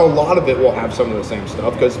 Now, a lot of it will have some of the same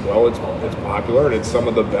stuff because, well, it's popular and it's some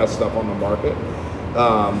of the best stuff on the market.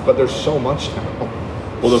 But there's so much now.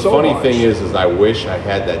 Well, the So funny much. thing is I wish I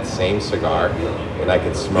had that same cigar and I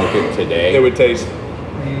could smoke it today. It would taste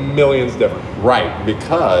millions different. Right,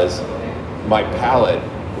 because my palate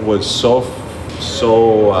was so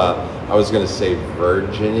I was going to say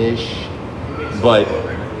virginish, but,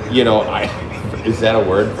 you know, is that a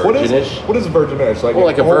word, virginish? What is virginish? Well,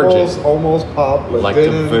 like a virgin. Almost pop. But Like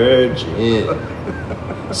a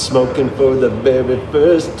virgin, smoking for the very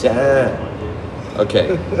first time.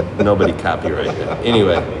 Okay, nobody copyrighted it.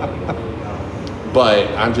 Anyway, but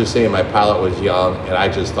I'm just saying my palate was young, and I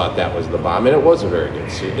just thought that was the bomb, and it was a very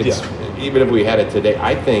good suit. Even if we had it today,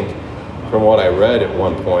 I think, from what I read at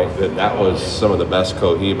one point, that was some of the best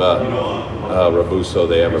Cohiba Robusto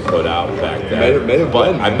they ever put out back then. May have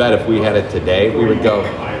but been, I man. bet if we had it today, we would go,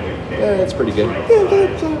 yeah, that's pretty good.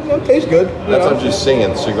 It tastes good. That's what I'm just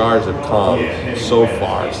saying. Cigars have come so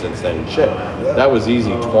far since then. Shit, that was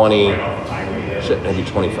easy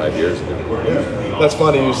 25 years ago. That's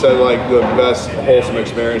funny. You said like the best wholesome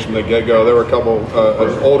experience from the get-go. There were a couple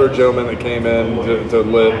of older gentlemen that came in to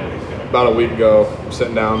Lit about a week ago,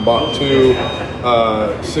 sitting down, bought two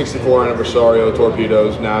 64 Anniversario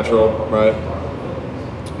torpedoes, natural, right?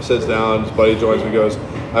 Sits down, his buddy joins me, goes,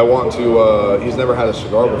 I want to, he's never had a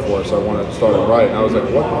cigar before, so I want to start it right. And I was like,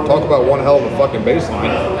 what? Talk about one hell of a fucking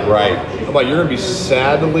baseline. Right. I'm like, you're going to be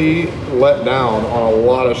sadly let down on a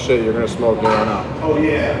lot of shit you're going to smoke here on out. Oh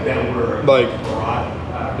yeah, that were Like,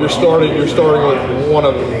 you're starting with one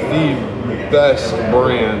of the best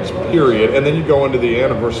brands, period. And then you go into the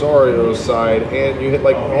Anniversario side and you hit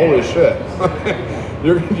like, holy shit.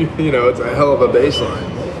 you know, it's a hell of a baseline.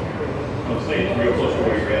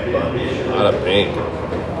 not a bank.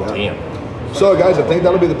 Damn. So, guys, I think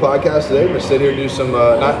that'll be the podcast today. We're going to sit here and do some,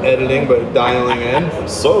 not editing, but dialing in.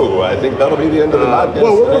 So I think that'll be the end of the podcast.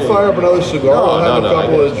 Well, we're going to fire up another cigar. No, we'll have no, a no,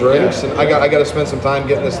 couple I of get it. drinks. Yeah. And I got to spend some time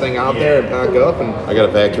getting this thing out there and pack up. And I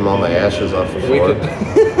gotta vacuum all my ashes off the we floor. could...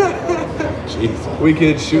 Jesus. We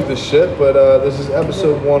could shoot the shit, but this is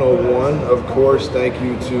episode 101. Of course, thank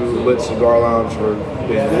you to Lit Cigar Lounge for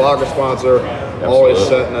being a lager sponsor, always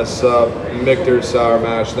setting us up. Michter's Sour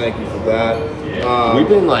Mash, thank you for that. We've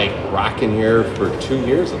been like rocking here for 2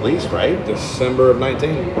 years at least, right? December of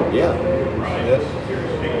 19. Yeah. Yeah.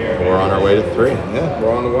 We're on our way to 3. Yeah,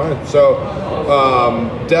 we're on the way. So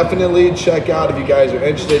definitely check out if you guys are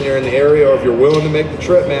interested and you're in the area, or if you're willing to make the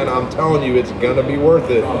trip, man. I'm telling you, it's gonna be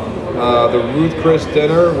worth it. The Ruth Chris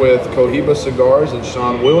dinner with Cohiba Cigars and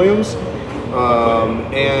Sean Williams,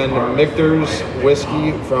 and Michter's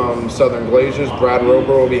whiskey from Southern Glaciers. Brad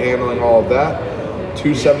Roper will be handling all of that.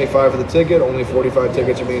 $275 for the ticket. Only 45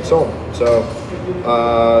 tickets are being sold. So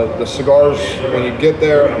the cigars, when you get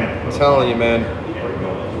there, I'm telling you, man.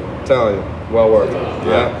 Telling you, well worth it.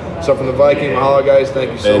 Yeah. So from the Viking Mahalo, guys,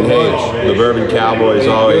 thank you so And much. hey, the Bourbon Cowboy as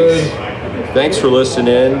Be always. good. Thanks for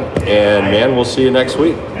listening, and man, we'll see you next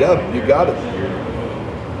week. Yeah, you got it.